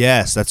Dany.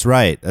 Yes, that's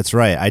right.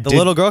 The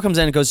little girl comes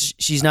in and goes,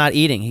 she's not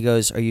eating. He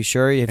goes, are you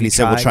sure? And he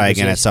said, we'll try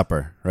again at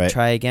supper, right?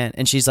 Try again.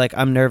 And she's like,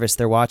 I'm nervous.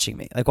 They're watching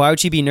me. Why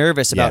would she be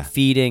nervous about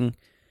feeding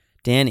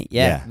Dany?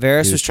 Yeah.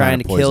 Varys was trying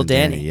to kill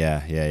Dany.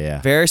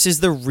 Yeah. Varys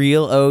is the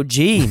real OG,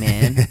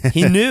 man.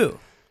 He knew.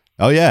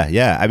 Oh,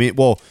 yeah. I mean,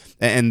 well,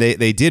 and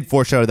they did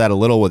foreshadow that a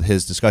little with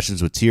his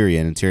discussions with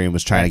Tyrion, and Tyrion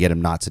was trying to get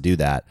him not to do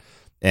that.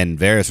 And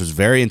Varys was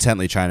very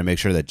intently trying to make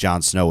sure that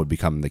Jon Snow would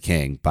become the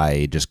king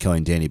by just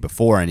killing Dany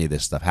before any of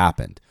this stuff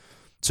happened.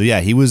 So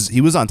yeah, he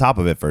was on top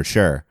of it for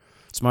sure.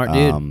 Smart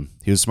dude.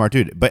 He was a smart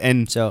dude.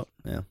 And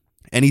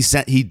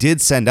he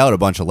did send out a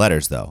bunch of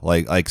letters though.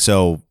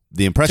 So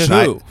the impression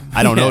to who?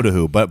 I don't know to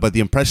who, but the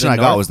impression I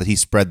got was that he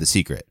spread the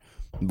secret.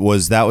 And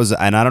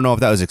I don't know if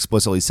that was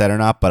explicitly said or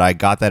not, but I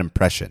got that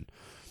impression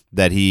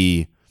that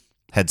he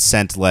had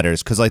sent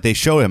letters because they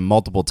show him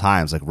multiple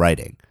times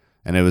writing.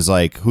 And it was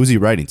who's he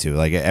writing to?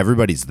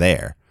 Everybody's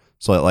there.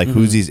 So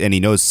who's he? And he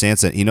knows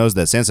Sansa. He knows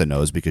that Sansa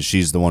knows because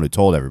she's the one who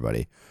told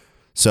everybody.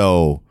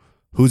 So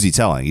who's he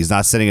telling? He's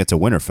not sending it to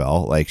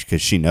Winterfell,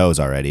 because she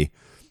knows already.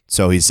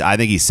 So I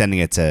think he's sending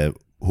it to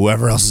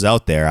whoever else is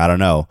out there. I don't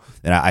know.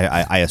 And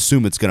I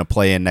assume it's going to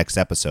play in next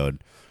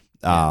episode.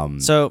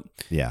 So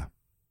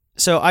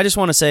I just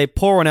want to say,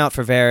 pour one out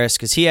for Varys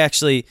because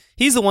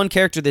he's the one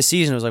character this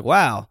season who was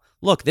wow.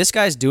 Look, this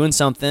guy's doing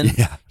something.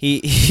 Yeah.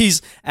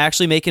 He's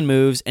actually making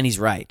moves, and he's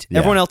right. Yeah.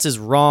 Everyone else is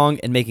wrong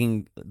and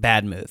making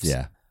bad moves.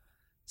 Yeah.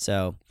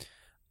 So,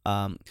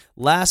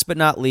 last but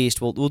not least,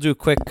 we'll do a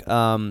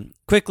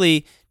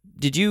quickly.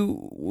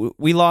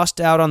 We lost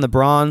out on the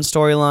Bronn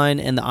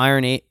storyline and the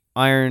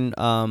Iron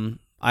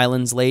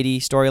Islands lady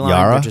storyline.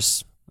 Yara? Or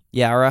just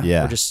Yara.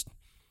 Yeah. Or just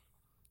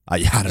I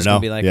don't just know. gonna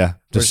be like, yeah,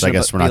 just I gonna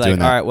guess we're be not like, doing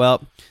that. All right,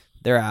 well,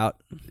 they're out.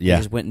 Yeah. They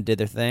just went and did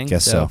their thing.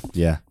 Guess so.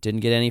 Yeah. Didn't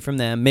get any from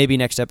them. Maybe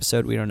next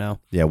episode. We don't know.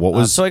 Yeah. What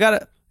was? So I got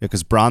it.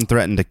 Because Bronn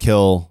threatened to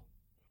kill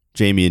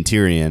Jaime and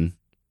Tyrion,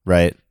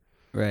 right?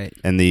 Right.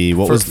 And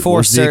what For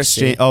was the Cersei.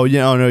 exchange? Oh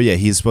yeah, no, yeah.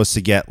 He's supposed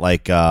to get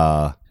like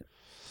I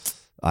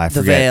The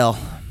forget. veil.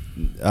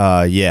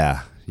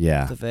 Yeah.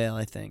 The veil,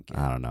 I think.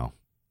 I don't know.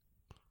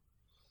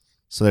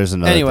 So there's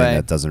another Anyway, thing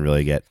that doesn't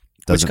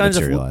kind of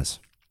materialize.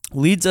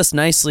 Leads us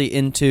nicely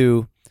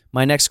into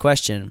my next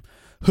question.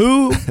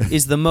 Who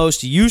is the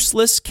most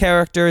useless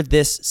character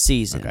this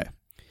season? Okay.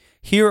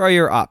 Here are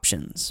your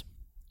options.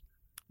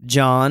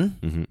 Jon,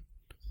 Mhm.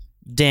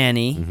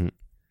 Dany, Mhm.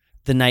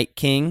 the Night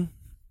King,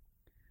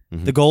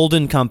 Mhm. the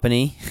Golden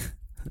Company,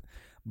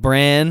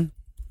 Bran,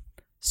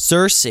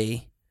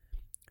 Cersei,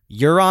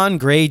 Euron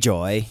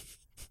Greyjoy,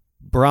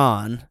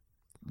 Bronn,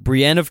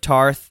 Brienne of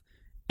Tarth,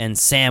 and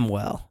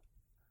Samwell.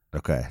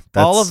 Okay.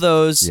 All of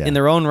those yeah. in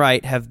their own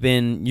right have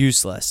been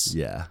useless.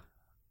 Yeah.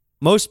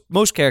 Most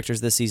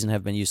characters this season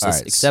have been useless, All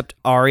right. except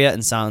Arya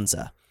and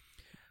Sansa.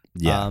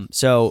 Yeah.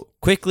 So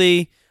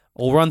quickly,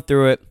 we'll run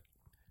through it.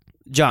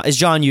 Is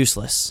Jon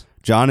useless?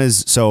 Jon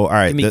is so. All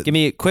right. Give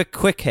me a quick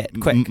hit.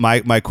 Quick.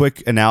 My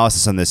quick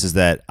analysis on this is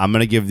that I'm going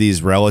to give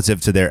these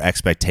relative to their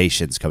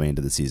expectations coming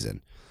into the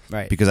season.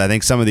 Right. Because I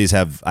think some of these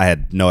I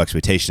had no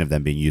expectation of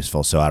them being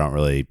useful, so I don't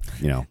really,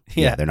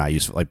 Yeah. they're not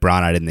useful. Like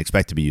Bronn, I didn't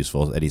expect to be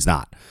useful, and he's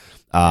not.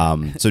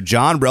 So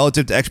Jon,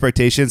 relative to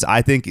expectations,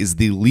 I think is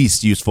the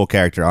least useful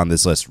character on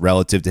this list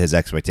relative to his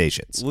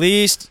expectations.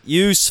 Least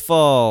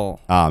useful.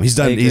 He's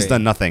I agree.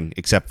 done nothing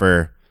except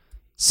for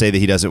say that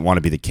he doesn't want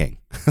to be the king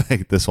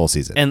like this whole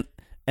season.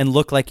 And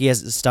look like he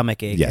has a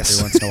stomach ache Yes.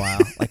 every once in a while.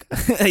 Like,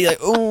 you're like,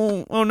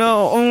 oh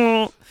no,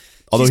 oh.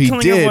 Although she's he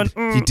killing did,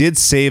 everyone. he did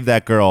save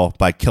that girl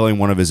by killing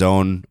one of his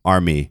own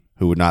army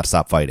who would not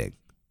stop fighting.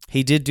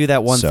 He did do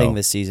that one So- thing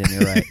this season.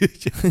 You're right.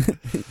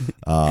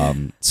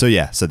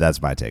 So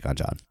that's my take on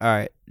Jon. All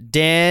right,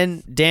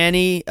 Dany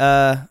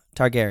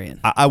Targaryen.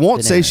 I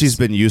won't say Daenerys. she's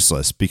been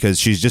useless because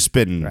she's just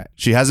been. Right.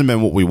 She hasn't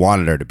been what we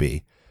wanted her to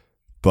be,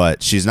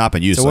 but she's not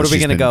been useless. what are we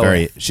She's gonna been go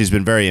very, with? She's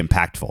been very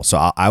impactful.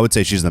 So I would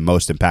say she's the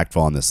most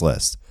impactful on this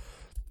list.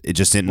 It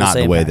just did not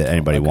say in the way impactful. that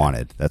anybody Okay.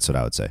 wanted. That's what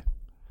I would say.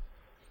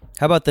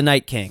 How about the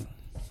Night King?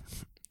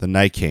 The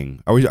Night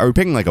King. Are we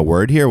picking like a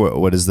word here?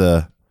 What is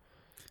the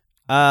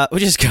We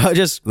just go.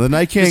 Just the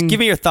Night King? give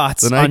me your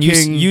thoughts the Night on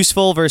King-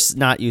 useful versus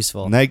not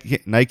useful. Night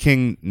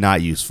King.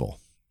 Not useful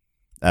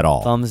at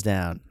all. Thumbs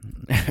down.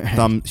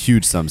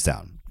 Huge thumbs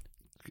down.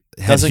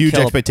 Has Doesn't huge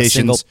kill a expectations.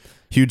 single-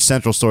 Huge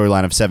central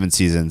storyline of 7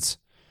 seasons.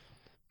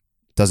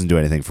 Doesn't do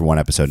anything for one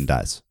episode and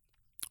dies.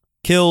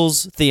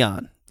 Kills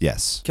Theon.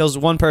 Yes. Kills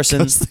one person.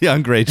 That's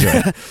Theon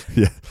Greyjoy.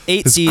 Yeah.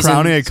 8 His seasons.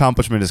 crowning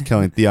accomplishment is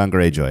killing Theon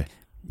Greyjoy.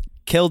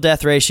 Kill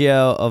death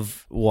ratio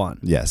of 1.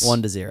 Yes.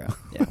 1-0.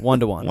 Yeah,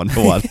 1-1.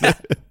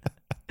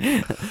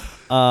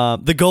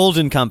 1-1. The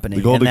Golden Company.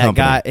 The Golden and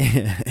that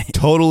Company. guy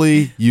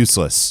Totally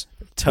useless.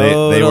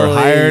 totally they were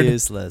hired.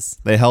 useless.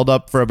 They held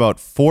up for about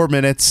 4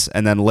 minutes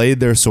and then laid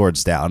their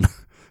swords down.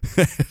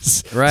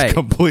 It's Right.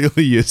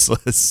 completely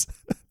useless.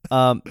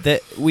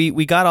 That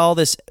we got all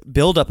this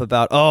buildup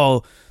about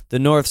the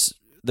North's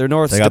They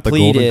got the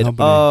Golden depleted.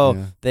 Company,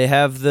 yeah. They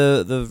have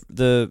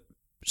the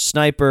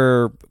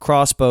sniper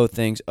crossbow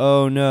things.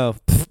 Oh no,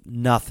 Pfft,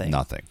 nothing.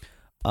 Nothing.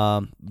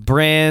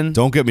 Bran.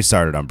 Don't get me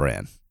started on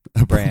Bran.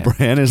 Bran.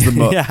 Bran is the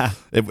most. Yeah.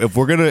 If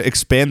we're gonna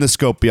expand the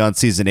scope beyond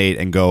season 8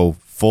 and go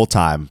full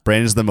time,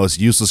 Bran is the most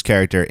useless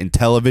character in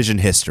television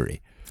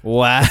history.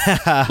 Wow.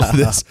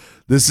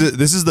 This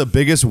is the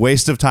biggest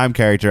waste of time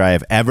character I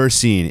have ever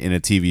seen in a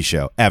TV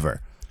show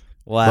ever.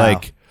 Wow.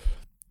 Like,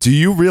 do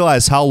you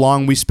realize how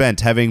long we spent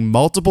having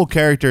multiple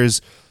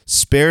characters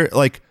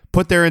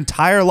put their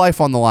entire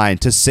life on the line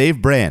to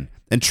save Bran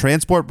and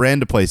transport Bran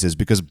to places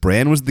because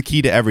Bran was the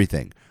key to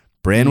everything.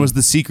 Bran was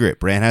the secret.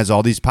 Bran has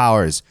all these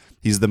powers.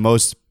 He has the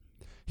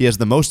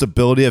most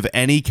ability of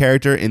any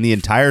character in the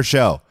entire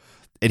show.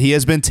 And he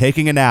has been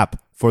taking a nap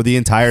for the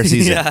entire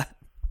season. Yeah.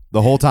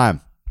 The whole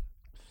time.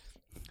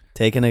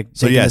 Taking a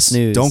Yes,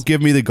 snooze. don't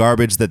give me the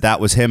garbage that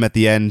was him at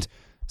the end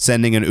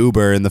sending an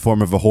Uber in the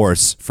form of a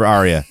horse for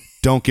Arya.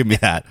 Don't give me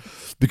that.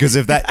 Because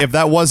if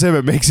that was him,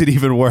 it makes it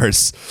even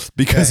worse.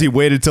 Because he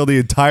waited till the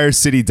entire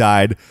city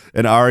died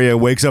and Arya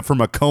wakes up from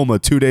a coma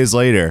 2 days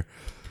later,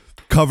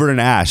 covered in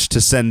ash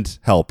to send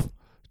help.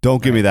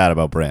 Don't give me that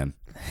about Bran.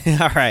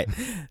 All right.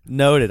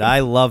 Noted. I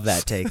love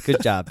that take.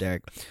 Good job,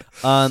 Derek.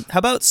 How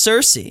about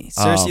Cersei?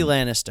 Cersei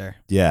Lannister.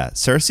 Yeah,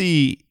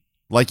 Cersei,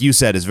 like you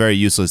said, is very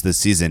useless this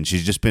season.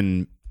 She's just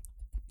been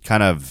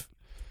kind of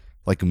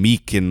like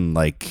meek and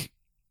like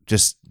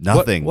just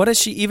nothing. What has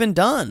she even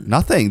done?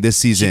 Nothing this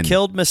season. She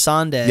killed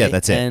Missandei. Yeah,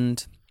 that's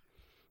it.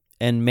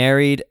 And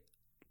married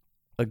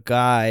a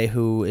guy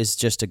who is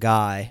just a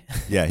guy.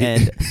 Yeah,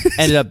 and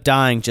ended up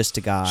dying just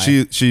a guy.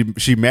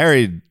 She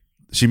married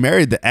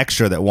the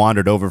extra that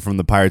wandered over from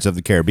the Pirates of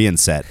the Caribbean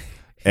set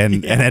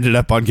and ended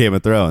up on Game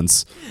of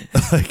Thrones.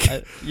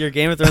 Like, Your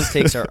Game of Thrones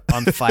takes are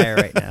on fire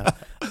right now.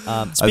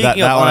 Speaking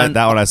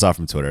that one I saw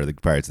from Twitter, the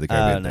Pirates of the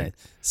Caribbean thing. nice.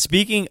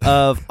 Speaking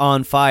of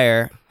on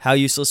fire, how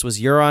useless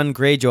was Euron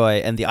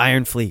Greyjoy and the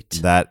Iron Fleet?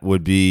 That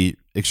would be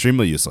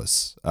extremely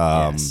useless.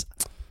 Yes.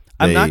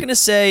 I'm not going to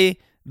say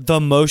the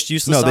most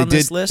useless on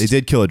this list. They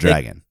did kill a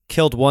dragon. They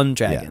killed one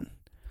dragon.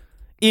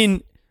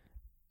 In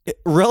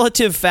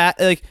relative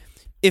like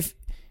if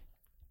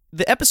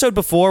the episode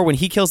before when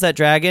he kills that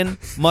dragon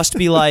must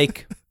be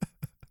like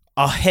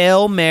a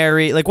Hail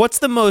Mary, like what's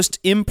the most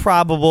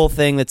improbable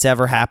thing that's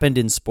ever happened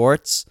in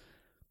sports?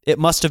 It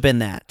must have been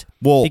that.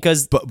 Well,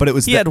 because but it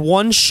was he had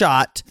one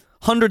shot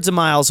hundreds of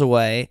miles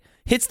away,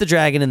 hits the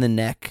dragon in the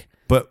neck.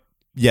 But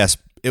yes,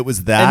 it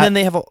was that. And then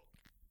they have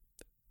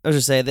and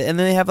then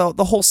they have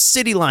the whole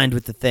city lined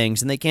with the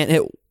things, and they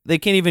can't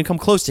even come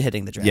close to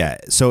hitting the dragon. Yeah,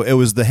 so it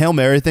was the Hail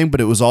Mary thing,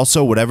 but it was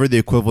also whatever the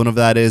equivalent of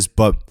that is,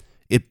 but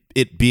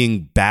it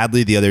being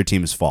badly the other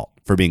team's fault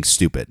for being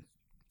stupid.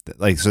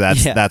 Like, so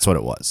that's what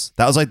it was.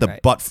 That was like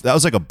that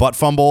was like a butt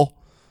fumble,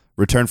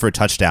 return for a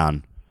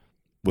touchdown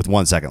with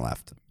 1 second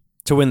left.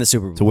 To win the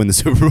Super Bowl. To win the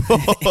Super Bowl.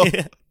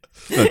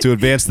 No, to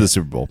advance to the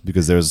Super Bowl,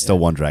 because there was still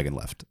one dragon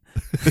left.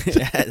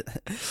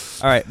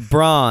 All right,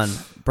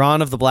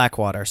 Bronn of the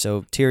Blackwater.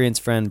 So Tyrion's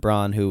friend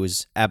Bronn, who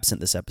was absent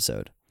this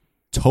episode.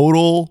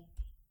 Total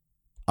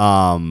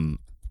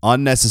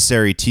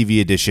unnecessary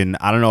TV edition.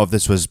 I don't know if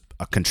this was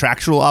a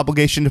contractual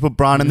obligation to put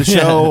Bronn in the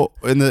show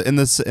in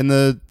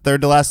the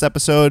third to last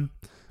episode.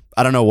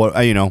 I don't know what,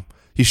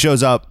 he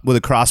shows up with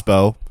a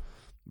crossbow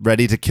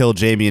ready to kill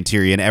Jaime and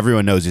Tyrion.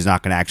 Everyone knows he's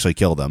not going to actually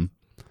kill them.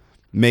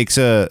 Makes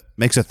a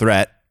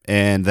threat,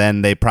 and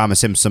then they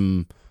promise him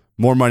some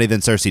more money than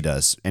Cersei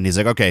does. And he's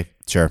like, okay,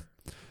 sure.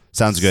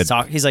 Sounds good.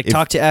 He's like,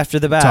 talk to you after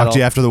the battle. Talk to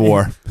you after the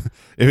war.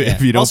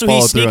 If you don't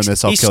follow through on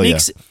this, I'll kill you.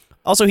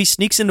 Also, he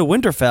sneaks into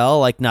Winterfell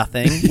like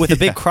nothing with a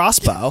big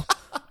crossbow.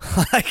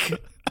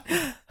 Like,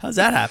 how's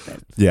that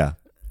happen? Yeah.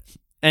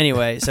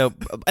 Anyway, so,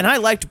 and I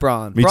liked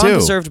Bronn. Me Bronn too.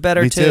 deserved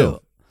better Me too.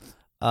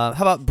 How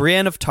about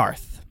Brienne of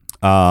Tarth?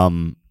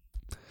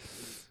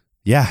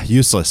 Yeah,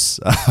 useless.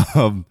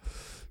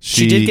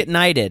 She did get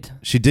knighted.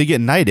 She did get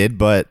knighted,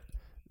 but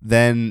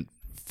then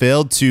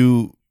failed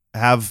to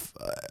have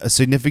a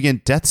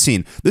significant death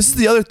scene. This is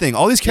the other thing.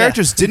 All these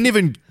characters didn't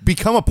even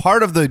become a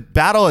part of the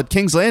battle at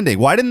King's Landing.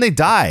 Why didn't they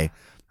die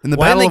in the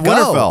Battle of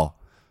Winterfell?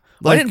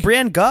 Why didn't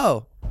Brienne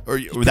go? Or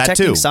that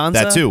too. Sansa?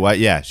 That too.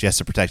 Yeah, she has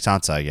to protect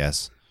Sansa, I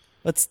guess.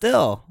 But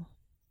still,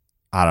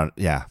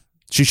 Yeah,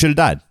 she should have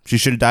died. She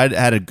should have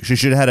died. She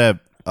should have had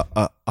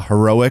a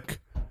heroic,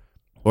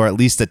 or at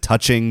least a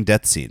touching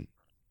death scene.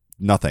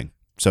 Nothing.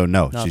 So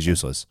no, she's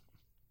useless.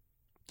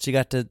 She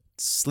got to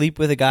sleep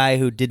with a guy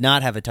who did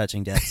not have a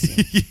touching death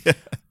scene.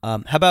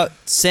 How about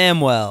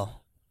Samwell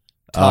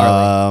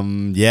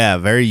Tarly? Yeah,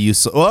 very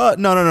useless. Well,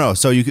 no.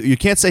 So you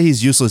can't say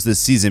he's useless this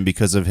season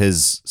because of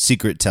his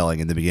secret telling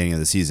in the beginning of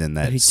the season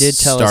that he did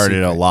tell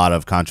started a lot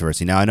of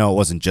controversy. Now I know it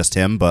wasn't just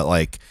him, but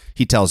like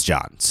he tells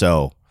Jon.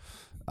 So,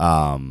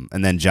 and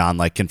then Jon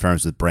like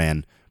confirms with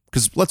Bran,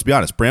 because let's be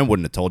honest, Bran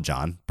wouldn't have told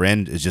Jon.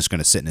 Bran is just going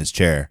to sit in his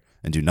chair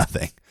and do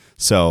nothing.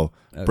 So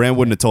Bran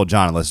wouldn't have told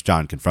Jon unless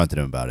Jon confronted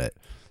him about it.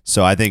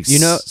 So I think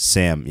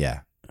Sam,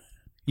 yeah.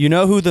 You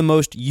know who the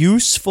most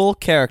useful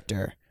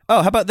character?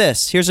 Oh, how about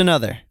this? Here's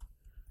another.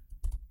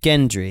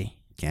 Gendry.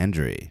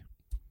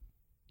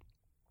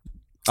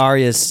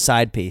 Arya's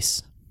side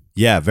piece.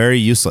 Yeah, very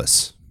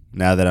useless.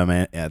 Now that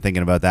I'm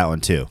thinking about that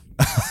one too.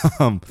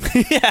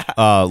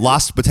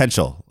 Lost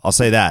potential. I'll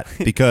say that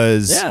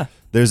because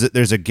there's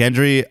a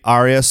Gendry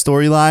Arya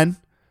storyline,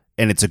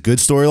 and it's a good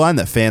storyline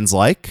that fans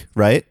like,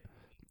 right?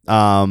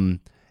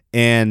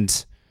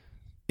 And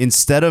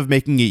instead of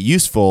making it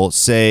useful,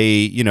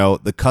 say,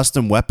 the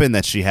custom weapon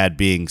that she had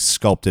being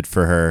sculpted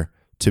for her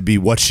to be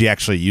what she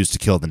actually used to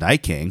kill the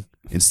Night King,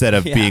 instead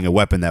of being a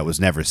weapon that was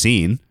never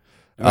seen.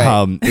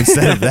 Right.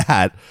 Instead of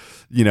that,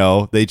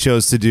 they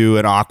chose to do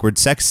an awkward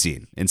sex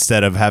scene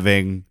instead of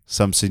having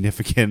some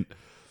significant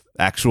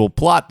actual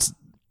plot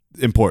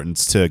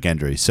importance to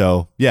Gendry.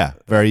 So yeah,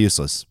 very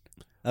useless.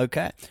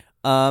 Okay.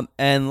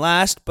 And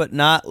last but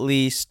not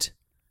least,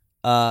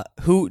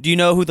 who do you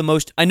know who the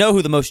most? I know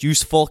who the most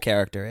useful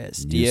character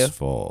is. Do you?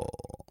 Useful.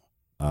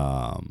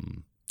 I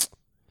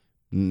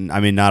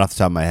mean, not off the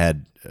top of my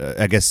head.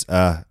 I guess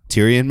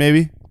Tyrion,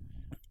 maybe.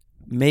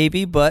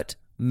 Maybe, but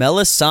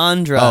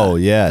Melisandre. Oh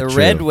yeah, the true.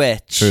 Red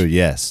Witch. True.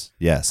 Yes.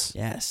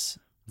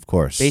 Of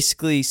course.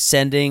 Basically,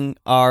 sending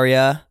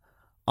Arya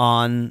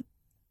on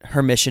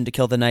her mission to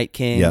kill the Night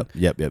King.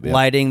 Yep.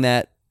 Lighting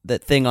that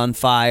thing on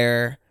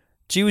fire.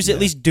 She was at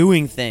least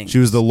doing things. She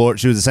was the Lord.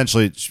 She was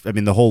essentially,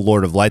 the whole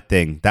Lord of Light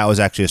thing. That was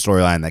actually a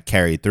storyline that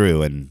carried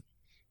through and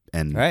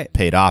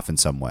paid off in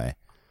some way.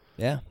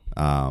 Yeah.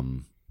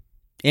 And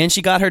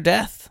she got her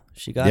death.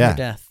 Her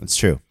death. That's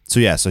true.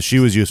 So she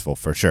was useful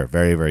for sure.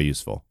 Very, very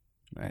useful.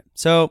 Right.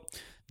 So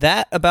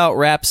that about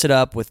wraps it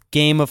up with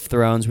Game of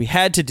Thrones. We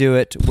had to do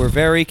it. We're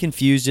very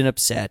confused and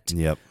upset.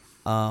 Yep.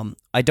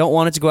 I don't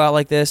want it to go out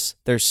like this.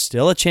 There's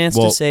still a chance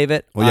to save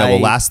it. Well, yeah. Well,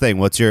 last thing.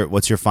 What's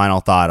your final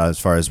thought as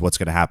far as what's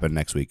going to happen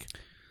next week?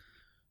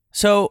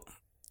 So,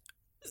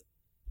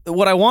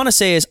 what I want to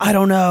say is, I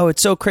don't know.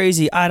 It's so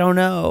crazy. I don't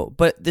know.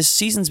 But this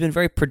season's been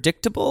very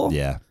predictable.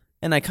 Yeah.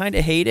 And I kind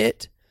of hate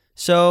it.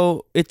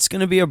 So, it's going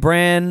to be a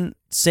Bran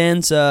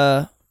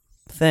Sansa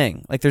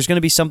thing. Like, there's going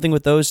to be something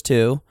with those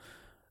two.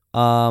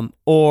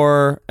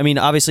 Or, I mean,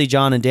 obviously,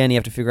 Jon and Dany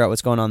have to figure out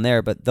what's going on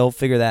there, but they'll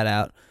figure that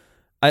out.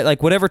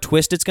 Like, whatever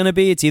twist it's going to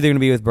be, it's either going to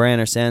be with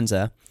Bran or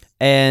Sansa.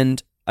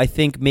 And I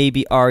think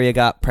maybe Arya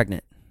got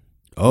pregnant.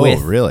 Oh,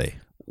 really?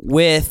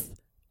 With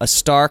a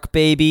Stark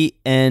baby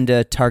and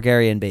a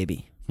Targaryen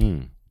baby.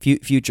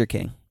 Future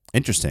king.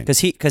 Interesting.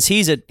 Because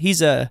he's a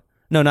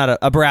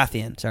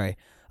Baratheon. Sorry,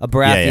 a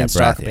Baratheon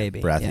Stark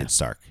baby. Baratheon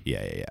Stark.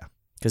 Yeah.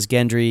 Because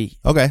Gendry.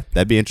 Okay,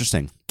 that'd be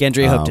interesting.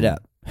 Gendry hooked it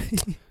up.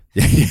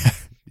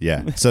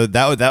 Yeah. So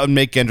that would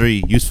make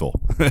Gendry useful.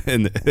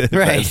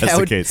 Right. That's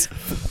the case.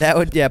 That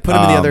would put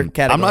him in the other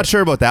category. I'm not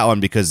sure about that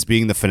one because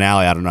being the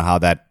finale, I don't know how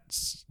that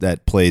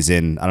plays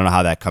in. I don't know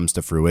how that comes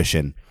to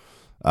fruition.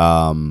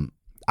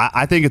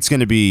 I think it's going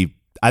to be.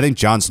 I think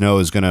Jon Snow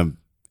is going to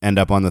end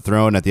up on the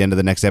throne at the end of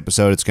the next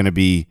episode. It's going to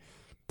be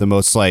the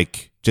most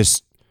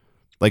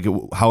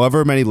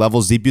however many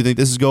levels deep you think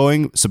this is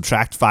going.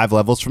 Subtract 5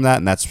 levels from that,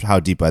 and that's how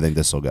deep I think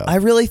this will go. I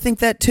really think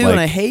that too, and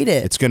I hate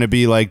it. It's going to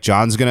be like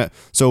Jon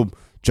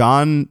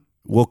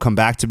will come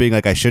back to being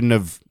like, I should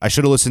have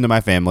listened to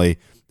my family.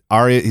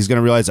 Arya, he's going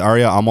to realize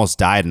Arya almost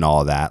died and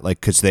all of that, like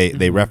because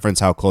they reference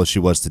how close she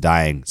was to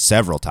dying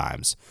several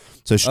times.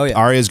 So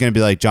Arya is going to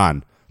be like,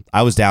 Jon,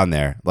 I was down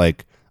there.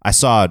 Like I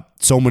saw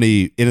so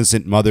many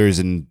innocent mothers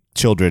and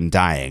children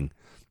dying.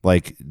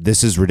 Like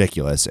this is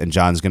ridiculous. And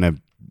Jon's going to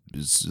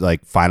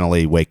like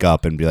finally wake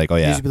up and be like, oh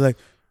yeah. He's be like,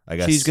 I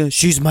guess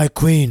she's my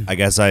queen.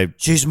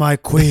 She's my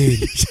queen.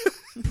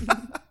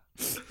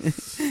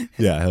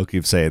 Yeah, he'll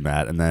keep saying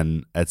that, and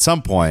then at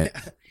some point,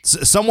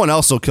 someone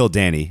else will kill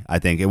Dany. I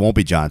think it won't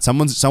be Jon.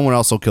 Someone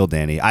else will kill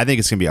Dany. I think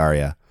it's gonna be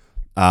Arya.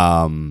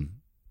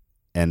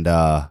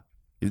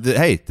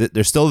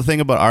 There's still the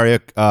thing about Arya,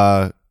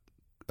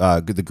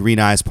 the green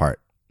eyes part.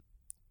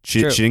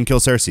 She didn't kill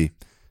Cersei.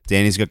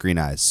 Dany's got green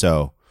eyes,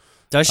 so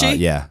does she?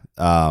 Yeah.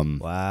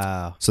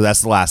 Wow. So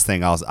that's the last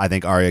thing. I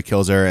think Arya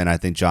kills her, and I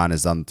think Jon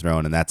is on the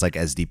throne, and that's like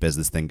as deep as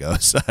this thing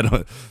goes. I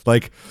don't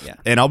like,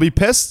 and I'll be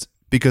pissed.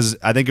 Because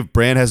I think if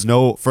Bran has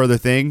no further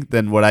thing,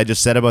 then what I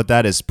just said about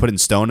that is put in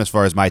stone as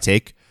far as my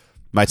take.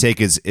 My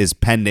take is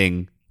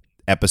pending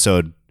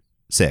episode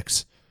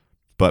 6.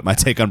 But my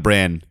take on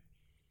Bran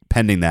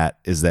pending that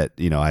is that,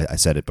 I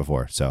said it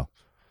before. So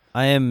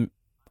I am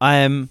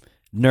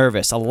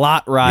nervous. A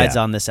lot rides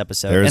on this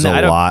episode. There's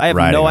a lot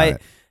riding on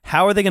it.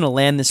 How are they going to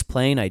land this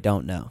plane? I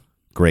don't know.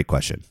 Great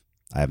question.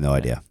 I have no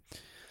idea.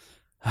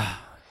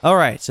 All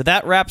right. So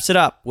that wraps it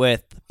up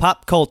with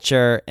pop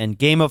culture and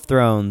Game of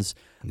Thrones.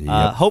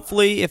 Yep.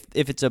 Hopefully, if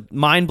it's a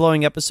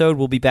mind-blowing episode,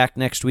 we'll be back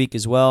next week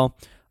as well.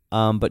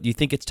 But you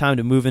think it's time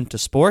to move into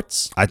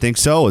sports? I think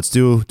so. Let's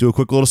do a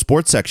quick little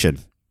sports section.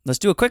 Let's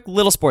do a quick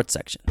little sports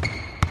section.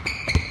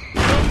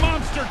 The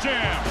Monster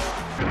Jam.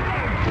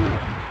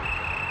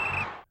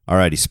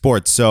 Alrighty,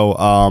 sports.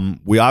 So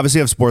we obviously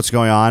have sports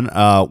going on.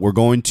 We're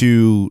going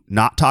to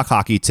not talk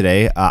hockey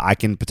today. I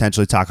can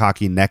potentially talk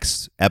hockey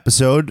next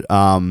episode.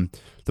 The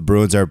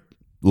Bruins are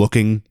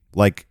looking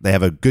like they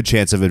have a good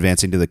chance of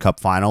advancing to the Cup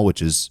final, which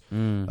is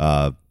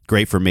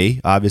great for me,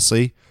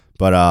 obviously.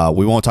 But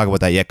we won't talk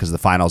about that yet because the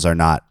finals are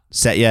not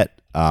set yet.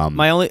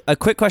 A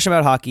quick question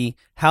about hockey: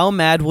 how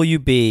mad will you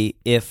be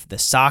if the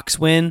Sox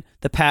win,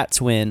 the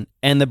Pats win,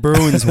 and the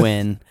Bruins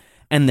win,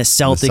 and the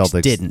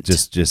Celtics didn't?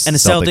 Just and the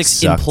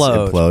Celtics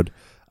implode.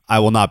 I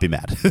will not be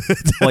mad.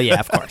 Well, yeah,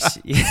 of course.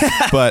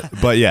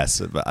 but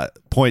yes,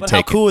 point taken.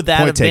 How cool would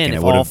that have been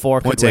if all four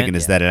point could taken win?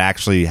 is that it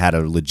actually had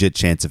a legit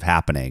chance of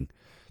happening.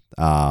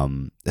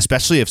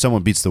 Especially if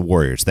someone beats the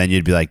Warriors, then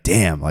you'd be like,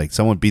 damn, like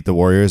someone beat the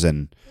Warriors,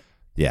 and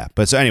yeah.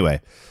 But so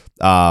anyway,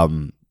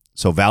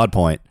 so valid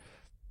point.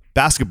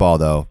 Basketball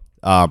though,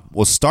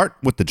 we'll start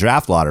with the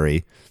draft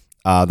lottery.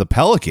 The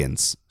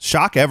Pelicans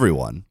shock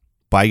everyone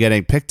by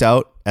getting picked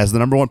out as the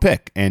number 1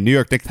 pick, and New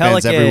York Knicks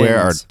fans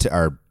everywhere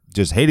are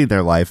just hating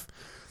their life.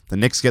 The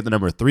Knicks get the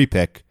number 3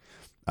 pick.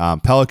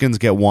 Pelicans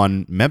get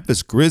 1.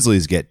 Memphis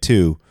Grizzlies get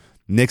 2.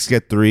 Knicks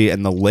get 3,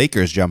 and the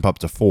Lakers jump up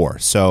to 4.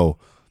 So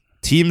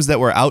teams that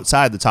were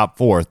outside the top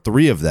 4,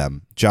 3 of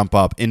them jump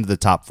up into the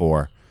top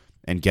 4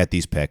 and get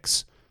these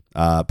picks.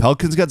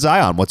 Pelicans got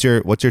Zion. What's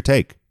your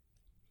take?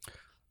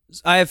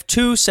 I have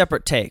 2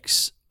 separate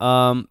takes.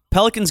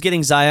 Pelicans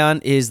getting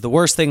Zion is the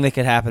worst thing that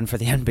could happen for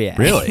the NBA.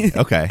 Really?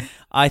 Okay.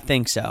 I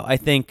think so. I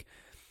think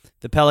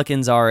the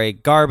Pelicans are a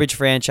garbage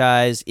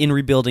franchise in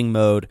rebuilding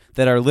mode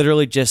that are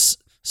literally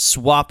just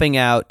swapping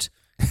out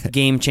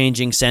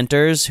game-changing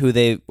centers who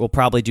they will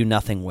probably do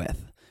nothing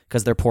with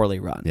because they're poorly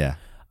run. Yeah.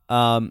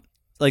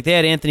 Like they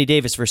had Anthony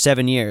Davis for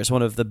 7 years,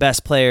 one of the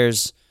best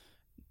players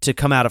to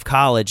come out of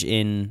college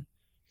in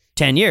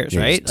 10 years,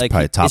 right? He's like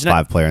probably top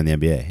 5 player in the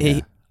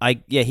NBA.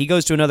 He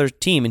goes to another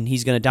team and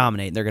he's going to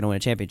dominate and they're going to win a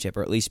championship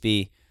or at least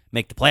be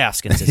make the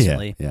playoffs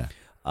consistently. Yeah.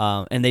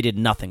 And they did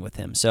nothing with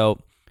him. So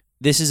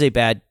this is a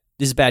bad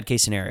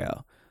case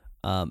scenario.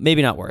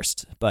 Maybe not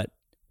worst, but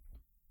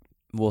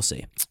we'll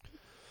see.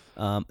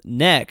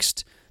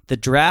 Next, the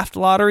draft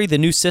lottery, the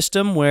new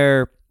system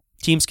where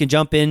teams can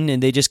jump in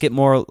and they just get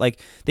more, like,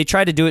 they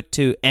try to do it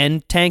to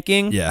end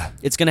tanking. Yeah.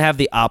 It's going to have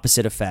the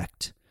opposite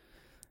effect.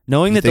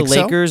 Knowing that the think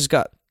so? Lakers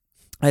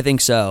I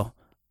think so.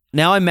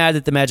 Now I'm mad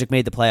that the Magic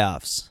made the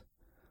playoffs.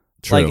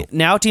 True. Like,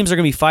 now teams are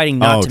going to be fighting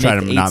not to trying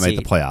make to the not 8 make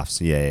the seed.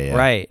 playoffs. Yeah.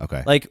 Right.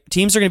 Okay. Like,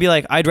 teams are going to be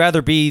like, I'd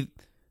rather be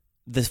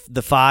the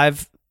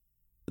 5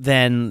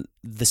 than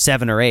the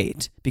 7 or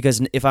 8,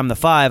 because if I'm the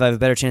 5, I have a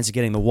better chance of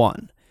getting the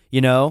 1.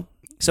 You know?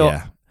 So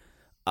yeah.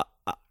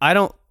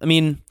 I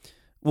mean,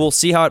 we'll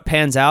see how it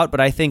pans out, but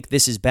I think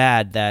this is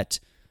bad that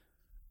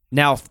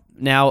now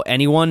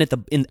anyone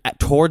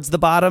towards the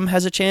bottom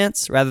has a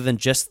chance rather than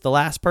just the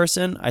last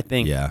person. I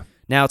think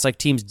now it's like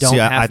teams don't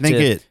have I think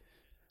to. it.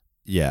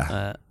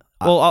 Yeah.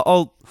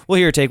 We'll hear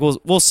your take.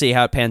 We'll see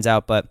how it pans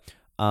out, but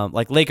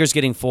like Lakers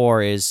getting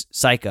 4 is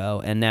psycho,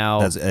 and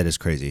now That is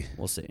crazy.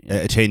 we'll see.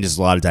 It changes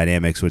a lot of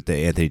dynamics with the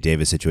Anthony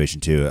Davis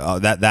situation too.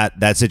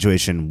 That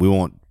situation, we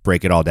won't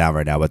break it all down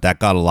right now, but that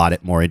got a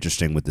lot more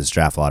interesting with this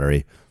draft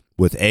lottery,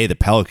 with the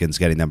Pelicans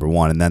getting number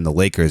 1, and then the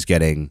Lakers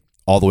getting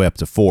all the way up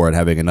to 4 and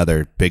having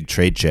another big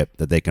trade chip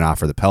that they can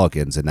offer the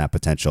Pelicans in that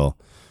potential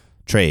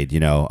trade. You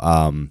know,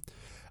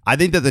 I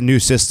think that the new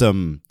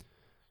system,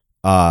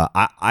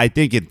 I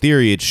think in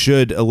theory it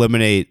should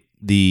eliminate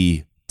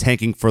the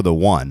tanking for the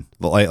 1.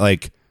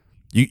 Like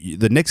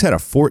the Knicks had a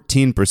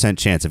 14%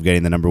 chance of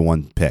getting the number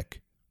 1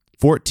 pick.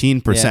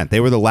 14%. Yeah.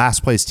 They were the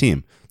last place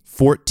team.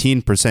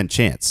 14%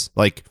 chance.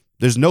 Like,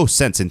 there's no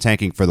sense in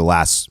tanking for the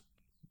last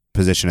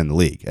position in the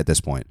league at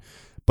this point.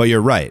 But you're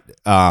right.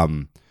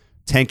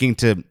 Tanking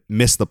to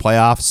miss the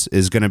playoffs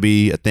is going to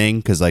be a thing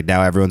because, like,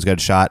 now everyone's got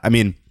a shot. I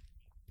mean,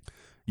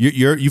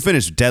 you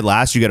finish dead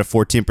last, you get a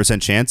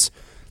 14% chance.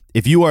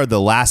 If you are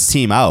the last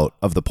team out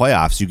of the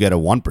playoffs, you get a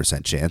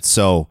 1% chance.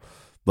 So,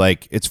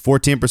 like, it's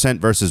 14%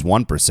 versus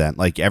 1%.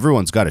 Like,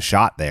 everyone's got a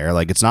shot there.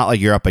 Like, it's not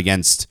like you're up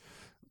against,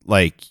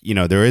 like, you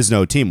know, there is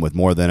no team with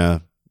more than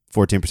a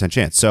 14%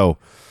 chance. So,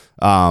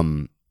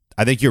 I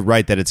think you're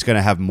right that it's going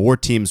to have more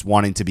teams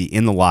wanting to be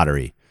in the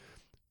lottery.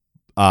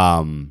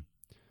 And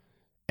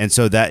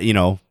so that, you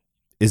know,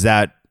 is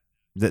that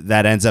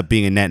ends up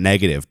being a net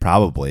negative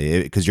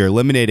probably, because you're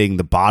eliminating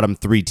the bottom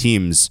 3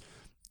 teams.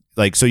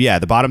 Like, so yeah,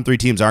 the bottom 3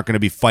 teams aren't going to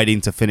be fighting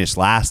to finish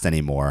last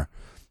anymore.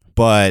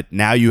 But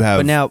now you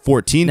have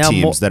 14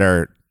 teams that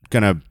are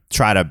going to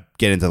try to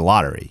get into the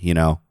lottery, you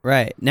know?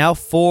 Right. Now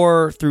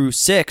 4 through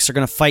 6 are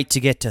going to fight to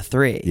get to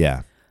 3.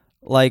 Yeah.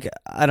 Like,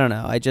 I don't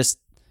know.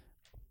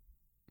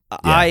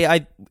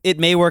 It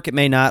may work, it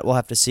may not. We'll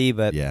have to see,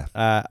 but Yeah.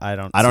 I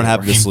don't I don't see it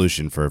have the working.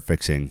 solution for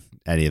fixing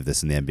any of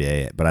this in the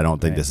NBA, but I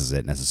don't think this is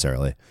it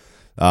necessarily.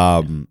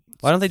 Why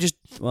Why don't they just,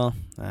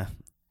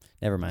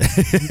 never mind.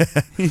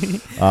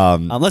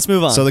 Let's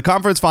move on. So the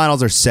conference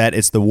finals are set.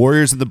 It's the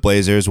Warriors and the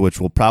Blazers, which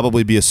will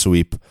probably be a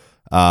sweep,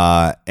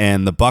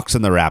 and the Bucks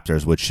and the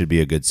Raptors, which should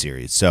be a good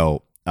series.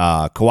 So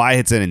Kawhi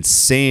hits an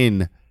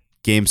insane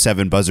Game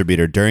 7 buzzer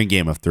beater during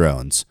Game of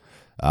Thrones,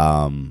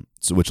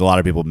 which a lot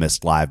of people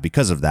missed live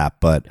because of that,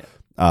 but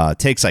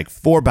takes like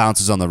 4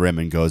 bounces on the rim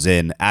and goes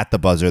in at the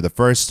buzzer. The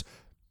first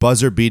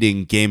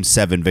buzzer-beating Game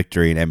 7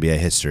 victory in NBA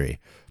history.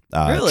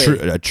 Really?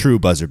 A true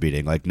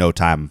buzzer-beating, like no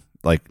time,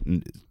 like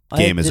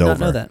game is over. I did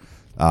not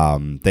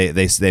know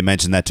that. They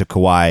mentioned that to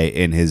Kawhi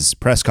in his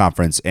press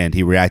conference, and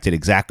he reacted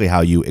exactly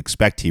how you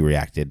expect he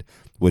reacted,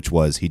 which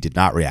was he did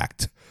not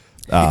react.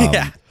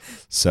 Yeah.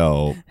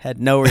 So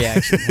Had no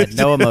reaction, had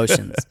no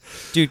emotions.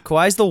 Dude,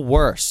 Kawhi's the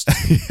worst.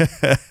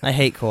 I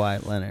hate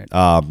Kawhi Leonard.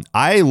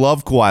 I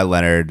love Kawhi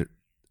Leonard.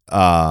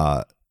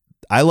 I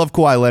love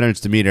Kawhi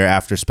Leonard's demeanor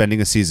after spending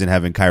a season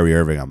having Kyrie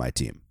Irving on my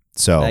team.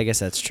 So I guess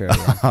that's true.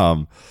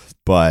 Yeah.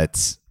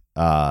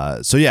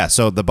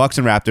 So the Bucks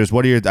and Raptors.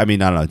 What are your? I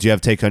mean, I don't know. Do you have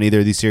a take on either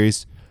of these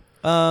series?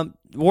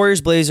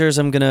 Warriors Blazers.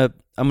 I'm gonna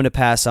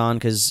pass on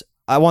because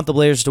I want the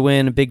Blazers to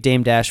win. A big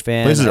Dame Dash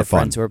fan. Blazers I are have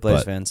friends fun, who are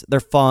Blazers but- fans. They're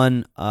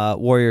fun.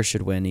 Warriors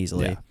should win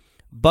easily. Yeah.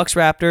 Bucks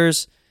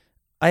Raptors.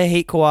 I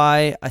hate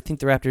Kawhi. I think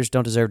the Raptors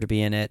don't deserve to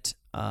be in it.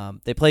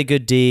 They play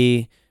good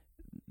D.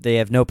 They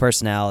have no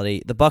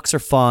personality. The Bucks are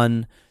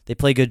fun. They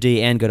play good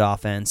D and good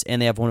offense,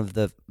 and they have one of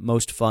the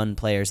most fun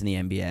players in the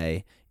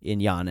NBA in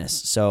Giannis.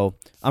 So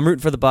I'm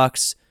rooting for the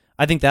Bucks.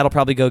 I think that'll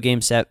probably go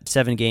game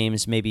 7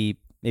 games, maybe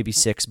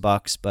 6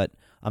 Bucks, but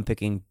I'm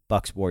picking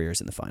Bucks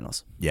Warriors in the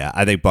finals. Yeah,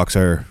 I think Bucks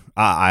are.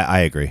 I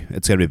agree.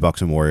 It's gonna be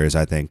Bucks and Warriors.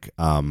 I think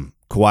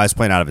Kawhi's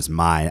playing out of his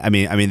mind. I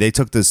mean, they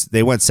took this.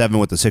 They went 7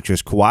 with the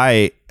Sixers.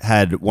 Kawhi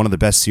had one of the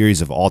best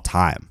series of all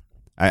time.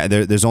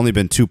 There's only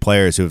been 2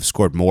 players who have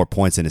scored more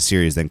points in a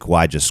series than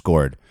Kawhi just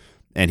scored,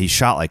 and he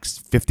shot like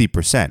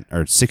 50%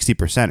 or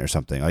 60% or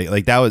something.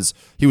 Like that was,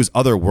 he was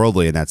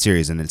otherworldly in that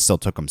series, and it still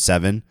took him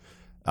 7.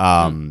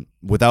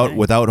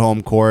 Without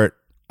home court,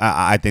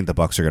 I think the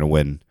Bucks are going to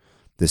win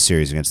this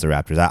series against the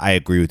Raptors. I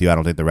agree with you. I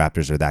don't think the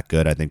Raptors are that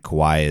good. I think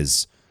Kawhi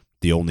is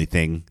the only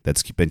thing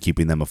that's been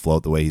keeping them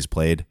afloat the way he's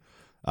played.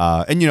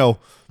 And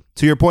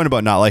to your point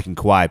about not liking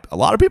Kawhi, a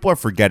lot of people are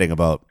forgetting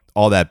about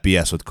all that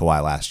BS with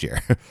Kawhi last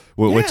year,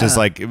 which is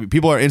like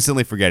people are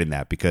instantly forgetting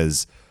that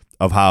because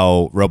of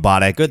how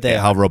robotic,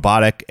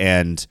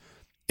 and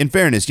in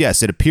fairness,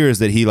 yes, it appears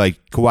that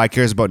Kawhi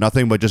cares about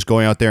nothing but just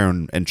going out there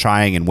and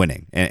trying and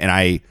winning,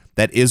 and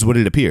that is what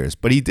it appears.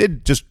 But he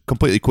did just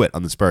completely quit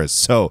on the Spurs,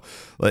 so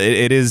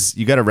it is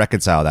you got to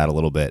reconcile that a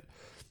little bit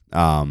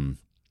when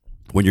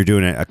you're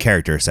doing a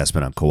character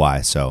assessment on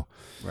Kawhi. So.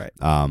 Right.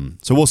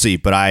 So we'll see,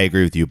 but I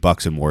agree with you.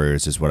 Bucks and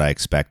Warriors is what I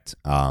expect.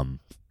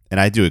 And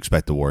I do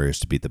expect the Warriors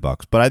to beat the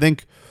Bucks, but I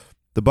think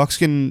the Bucks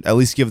can at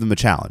least give them a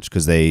challenge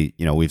because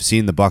we've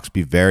seen the Bucks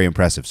be very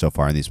impressive so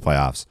far in these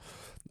playoffs.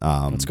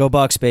 Let's go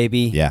Bucks,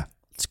 baby. Yeah.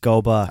 Let's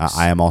go Bucks.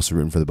 I am also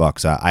rooting for the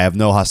Bucks. I have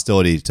no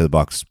hostility to the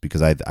Bucks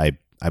because I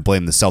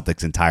blame the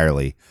Celtics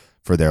entirely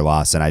for their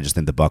loss, and I just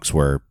think the Bucks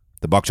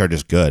are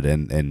just good,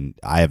 and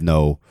I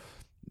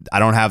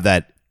don't have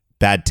that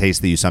bad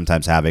taste that you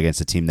sometimes have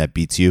against a team that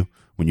beats you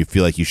when you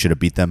feel like you should have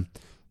beat them.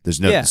 There's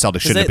no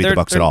Celtics shouldn't have beat the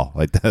Bucks at all.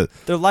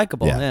 They're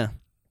likable. Yeah.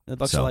 The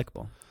Bucks are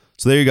likable.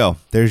 So there you go.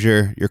 There's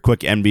your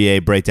quick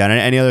NBA breakdown.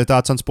 Any other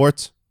thoughts on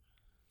sports?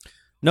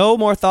 No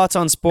more thoughts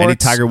on sports. Any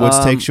Tiger Woods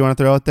takes you want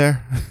to throw out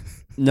there?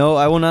 No,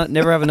 I will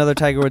never have another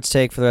Tiger Woods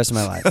take for the rest of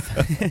my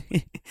life.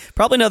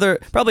 Probably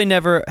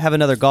never have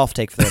another golf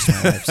take for the rest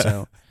of my life.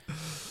 So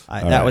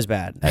that was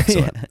bad.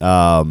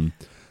 Excellent.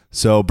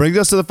 So brings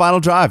us to the final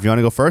drive. You want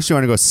to go first? Or you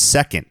want to go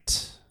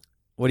second?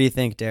 What do you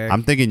think, Derek?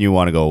 I'm thinking you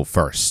want to go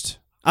first.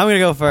 I'm going to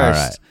go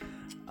first.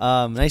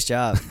 All right. Nice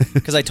job,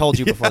 because I told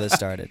you before this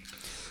started.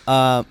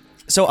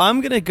 So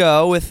I'm going to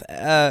go with,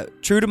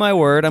 true to my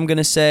word, I'm going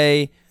to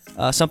say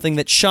something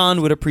that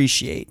Sean would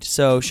appreciate.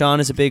 So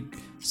Sean is a big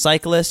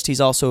cyclist. He's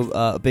also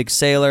a big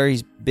sailor.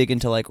 He's big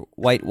into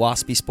white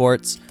waspy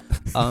sports.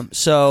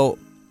 So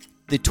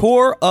the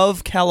Tour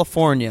of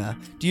California.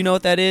 Do you know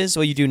what that is?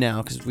 Well, you do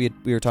now because we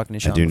were talking to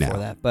Sean before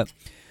that. But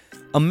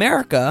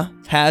America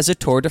has a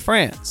Tour de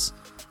France.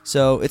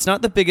 So it's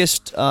not the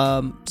biggest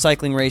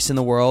cycling race in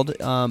the world,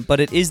 but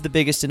it is the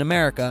biggest in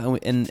America,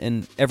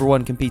 and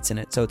everyone competes in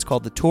it. So it's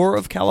called the Tour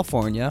of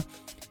California.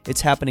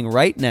 It's happening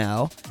right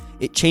now.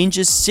 It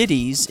changes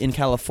cities in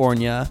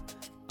California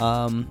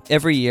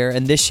every year,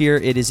 and this year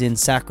it is in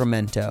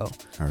Sacramento.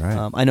 All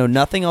right. I know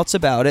nothing else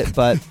about it,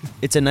 but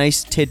it's a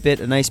nice tidbit,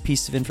 a nice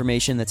piece of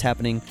information that's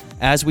happening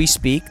as we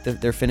speak.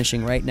 They're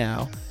finishing right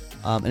now.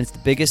 And it's the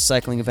biggest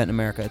cycling event in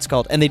America. It's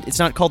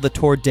not called the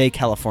Tour de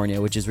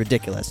California, which is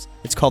ridiculous.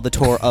 It's called the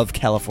Tour of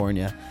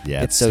California.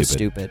 Yeah, it's so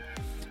stupid.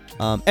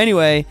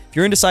 Anyway, if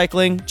you're into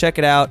cycling, check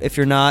it out. If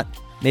you're not,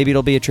 maybe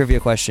it'll be a trivia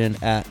question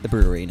at the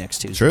brewery next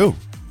Tuesday.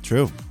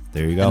 True.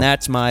 There you go. And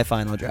that's my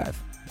final drive.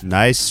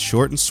 Nice,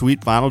 short and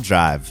sweet final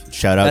drive.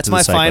 Shout out to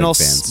the cycling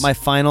fans. My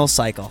final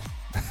cycle.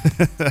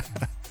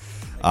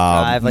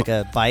 Drive like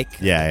a bike.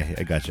 Yeah,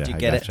 I gotcha. Did you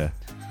get it?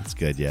 That's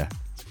good. Yeah,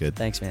 it's good.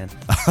 Thanks, man.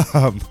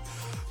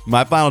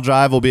 My final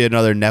drive will be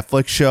another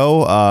Netflix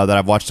show that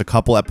I've watched a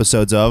couple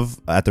episodes of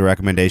at the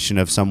recommendation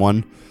of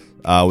someone,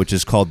 which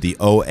is called The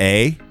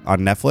OA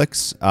on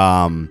Netflix.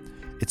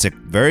 It's a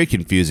very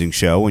confusing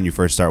show when you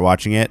first start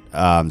watching it,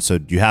 so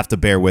you have to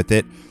bear with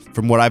it.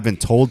 From what I've been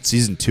told,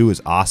 season 2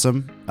 is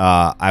awesome.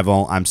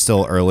 I'm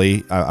still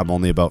early. I'm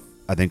only about,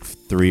 I think,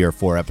 3 or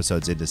 4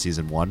 episodes into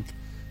season 1.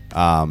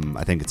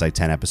 I think it's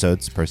 10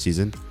 episodes per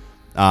season.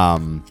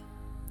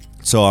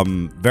 So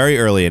I'm very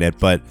early in it,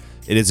 but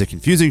it is a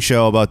confusing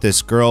show about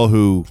this girl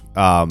who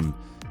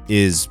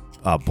is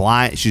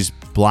blind. She's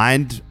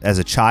blind as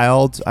a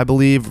child, I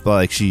believe,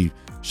 but she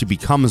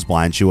becomes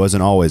blind. She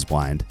wasn't always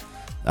blind.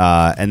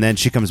 And then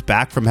she comes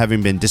back from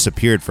having been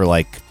disappeared for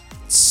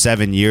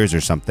 7 years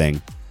or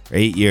something, or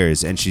 8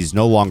 years, and she's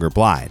no longer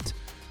blind.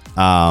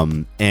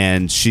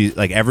 And she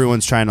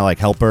everyone's trying to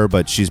help her,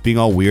 but she's being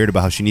all weird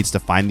about how she needs to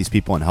find these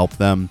people and help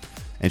them.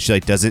 And she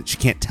she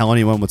can't tell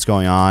anyone what's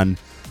going on.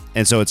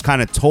 And so it's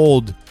kind of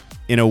told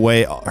in a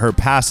way, her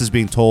past is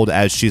being told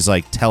as she's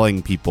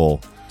telling people,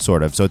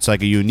 sort of. So it's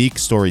a unique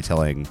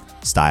storytelling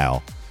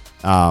style.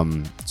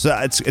 So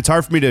it's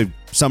hard for me to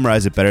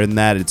summarize it better than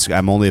that.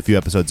 I'm only a few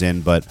episodes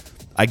in, but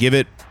I give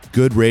it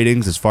good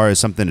ratings as far as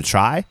something to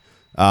try.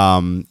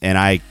 And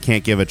I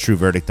can't give a true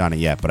verdict on it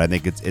yet, but I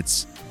think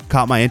it's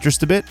caught my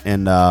interest a bit,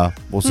 and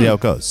we'll see how it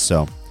goes.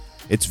 So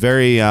it's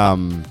very I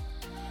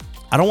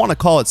don't want to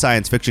call it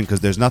science fiction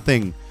because there's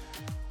nothing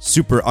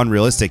super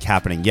unrealistic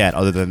happening yet,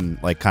 other than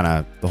kind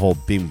of the whole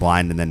being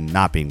blind and then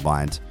not being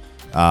blind.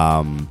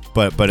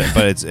 But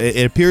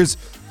it appears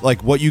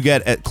what you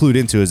get clued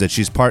into is that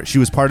she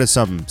was part of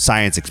some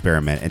science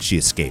experiment and she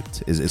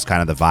escaped. Is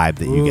kind of the vibe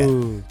that you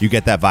get. You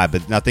get that vibe,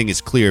 but nothing is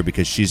clear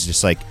because she's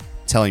just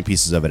telling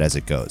pieces of it as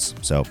it goes.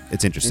 So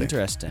it's interesting.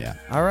 Yeah.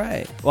 All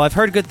right. Well, I've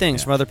heard good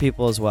things from other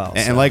people as well.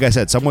 And like I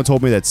said, someone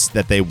told me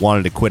that they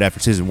wanted to quit after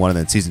season 1, and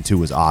then season 2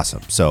 was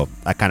awesome. So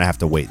I kind of have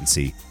to wait and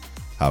see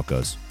how it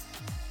goes.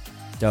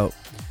 Dope.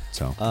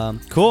 So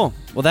cool.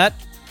 Well, that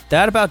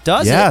about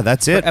does it. Yeah,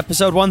 that's it.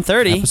 Episode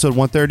 130. Episode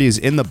 130 is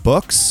in the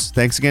books.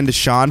 Thanks again to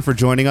Sean for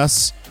joining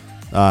us.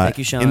 Thank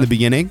you, Sean. In the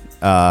beginning,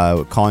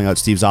 calling out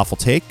Steve's awful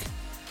take.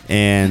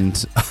 And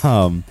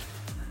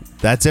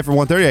that's it for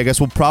 130. I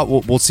guess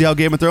we'll see how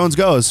Game of Thrones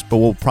goes, but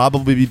we'll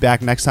probably be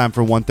back next time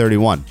for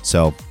 131.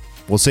 So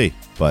we'll see.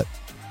 But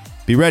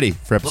be ready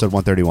for episode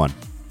 131.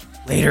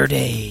 Later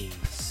days.